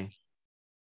pray.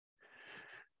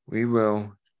 We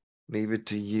will leave it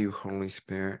to you, Holy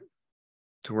Spirit,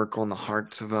 to work on the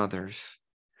hearts of others.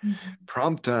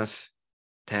 Prompt us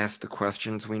to ask the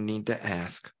questions we need to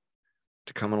ask,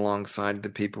 to come alongside the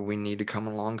people we need to come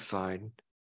alongside,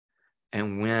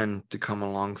 and when to come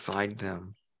alongside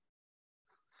them.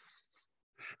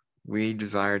 We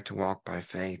desire to walk by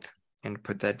faith and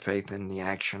put that faith in the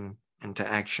action into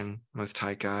action, Most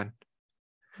High God.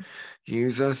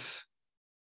 Use us,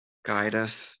 guide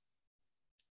us,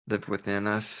 live within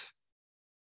us,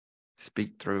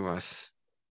 speak through us.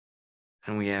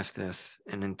 And we ask this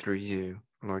in and through you,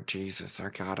 Lord Jesus,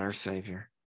 our God, our Savior.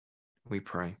 We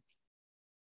pray.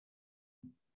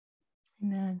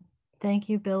 Amen. Thank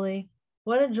you, Billy.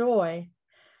 What a joy.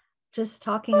 Just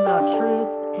talking about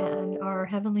truth and our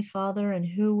Heavenly Father and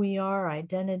who we are, our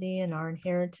identity and our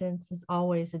inheritance is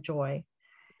always a joy.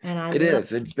 And It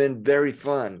is. It's been very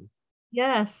fun.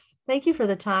 Yes. Thank you for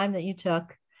the time that you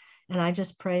took. And I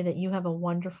just pray that you have a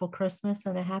wonderful Christmas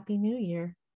and a happy New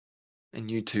Year. And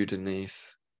you too,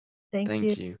 Denise. Thank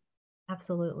Thank you. you.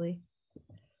 Absolutely.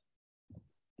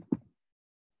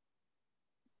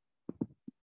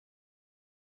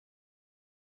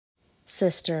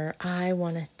 Sister, I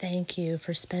want to thank you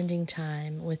for spending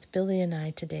time with Billy and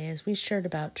I today as we shared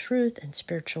about truth and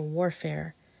spiritual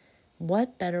warfare.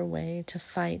 What better way to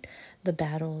fight the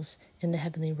battles in the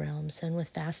heavenly realms than with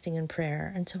fasting and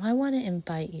prayer? And so I want to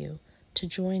invite you to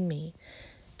join me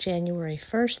January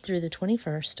 1st through the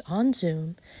 21st on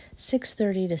Zoom,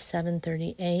 6:30 to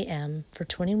 7:30 a.m. for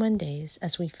 21 days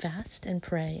as we fast and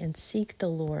pray and seek the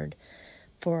Lord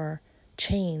for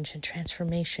change and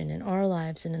transformation in our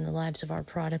lives and in the lives of our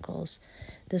prodigals.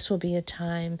 This will be a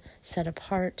time set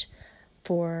apart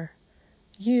for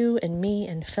you and me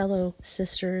and fellow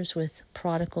sisters with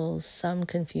prodigals, some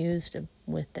confused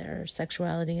with their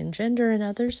sexuality and gender and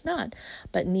others not,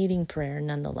 but needing prayer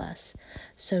nonetheless.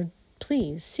 So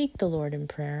please seek the Lord in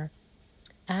prayer.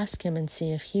 Ask him and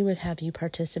see if he would have you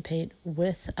participate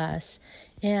with us,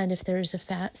 and if there is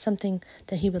something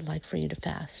that he would like for you to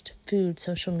fast: food,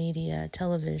 social media,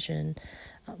 television,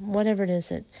 whatever it is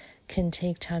that can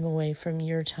take time away from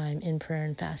your time in prayer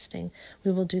and fasting.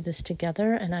 We will do this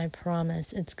together, and I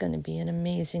promise it's going to be an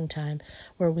amazing time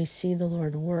where we see the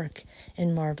Lord work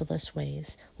in marvelous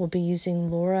ways. We'll be using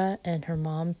Laura and her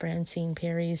mom, Francine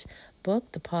Perry's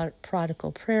book, The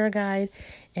Prodigal Prayer Guide,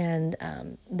 and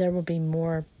there will be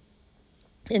more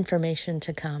information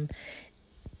to come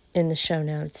in the show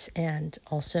notes and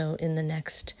also in the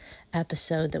next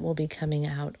episode that will be coming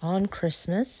out on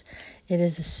Christmas. It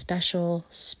is a special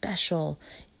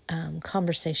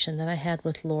conversation that I had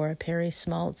with Laura Perry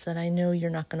Smaltz that I know you're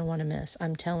not going to want to miss.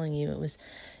 I'm telling you,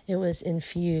 it was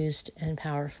infused and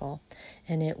powerful,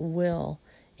 and it will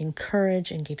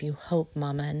encourage and give you hope,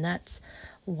 Mama. And that's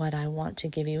what I want to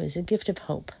give you, is a gift of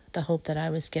hope, the hope that I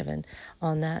was given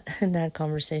in that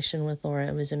conversation with Laura.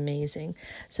 It was amazing.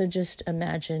 So just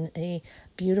imagine a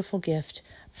beautiful gift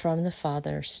from the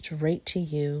Father straight to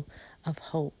you of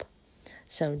hope.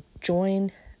 So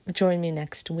join me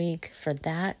next week for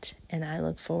that, and I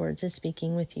look forward to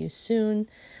speaking with you soon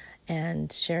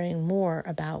and sharing more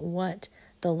about what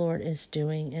the Lord is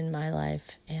doing in my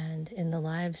life and in the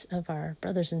lives of our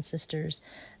brothers and sisters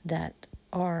that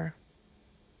are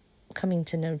coming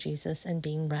to know Jesus and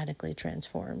being radically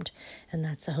transformed. And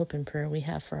that's the hope and prayer we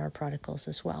have for our prodigals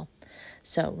as well.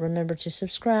 So remember to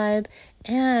subscribe,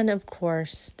 and of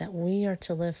course that we are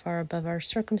to live far above our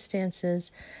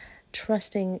circumstances,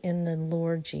 trusting in the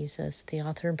Lord Jesus, the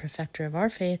author and perfecter of our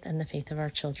faith and the faith of our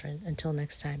children. Until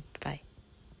next time, bye.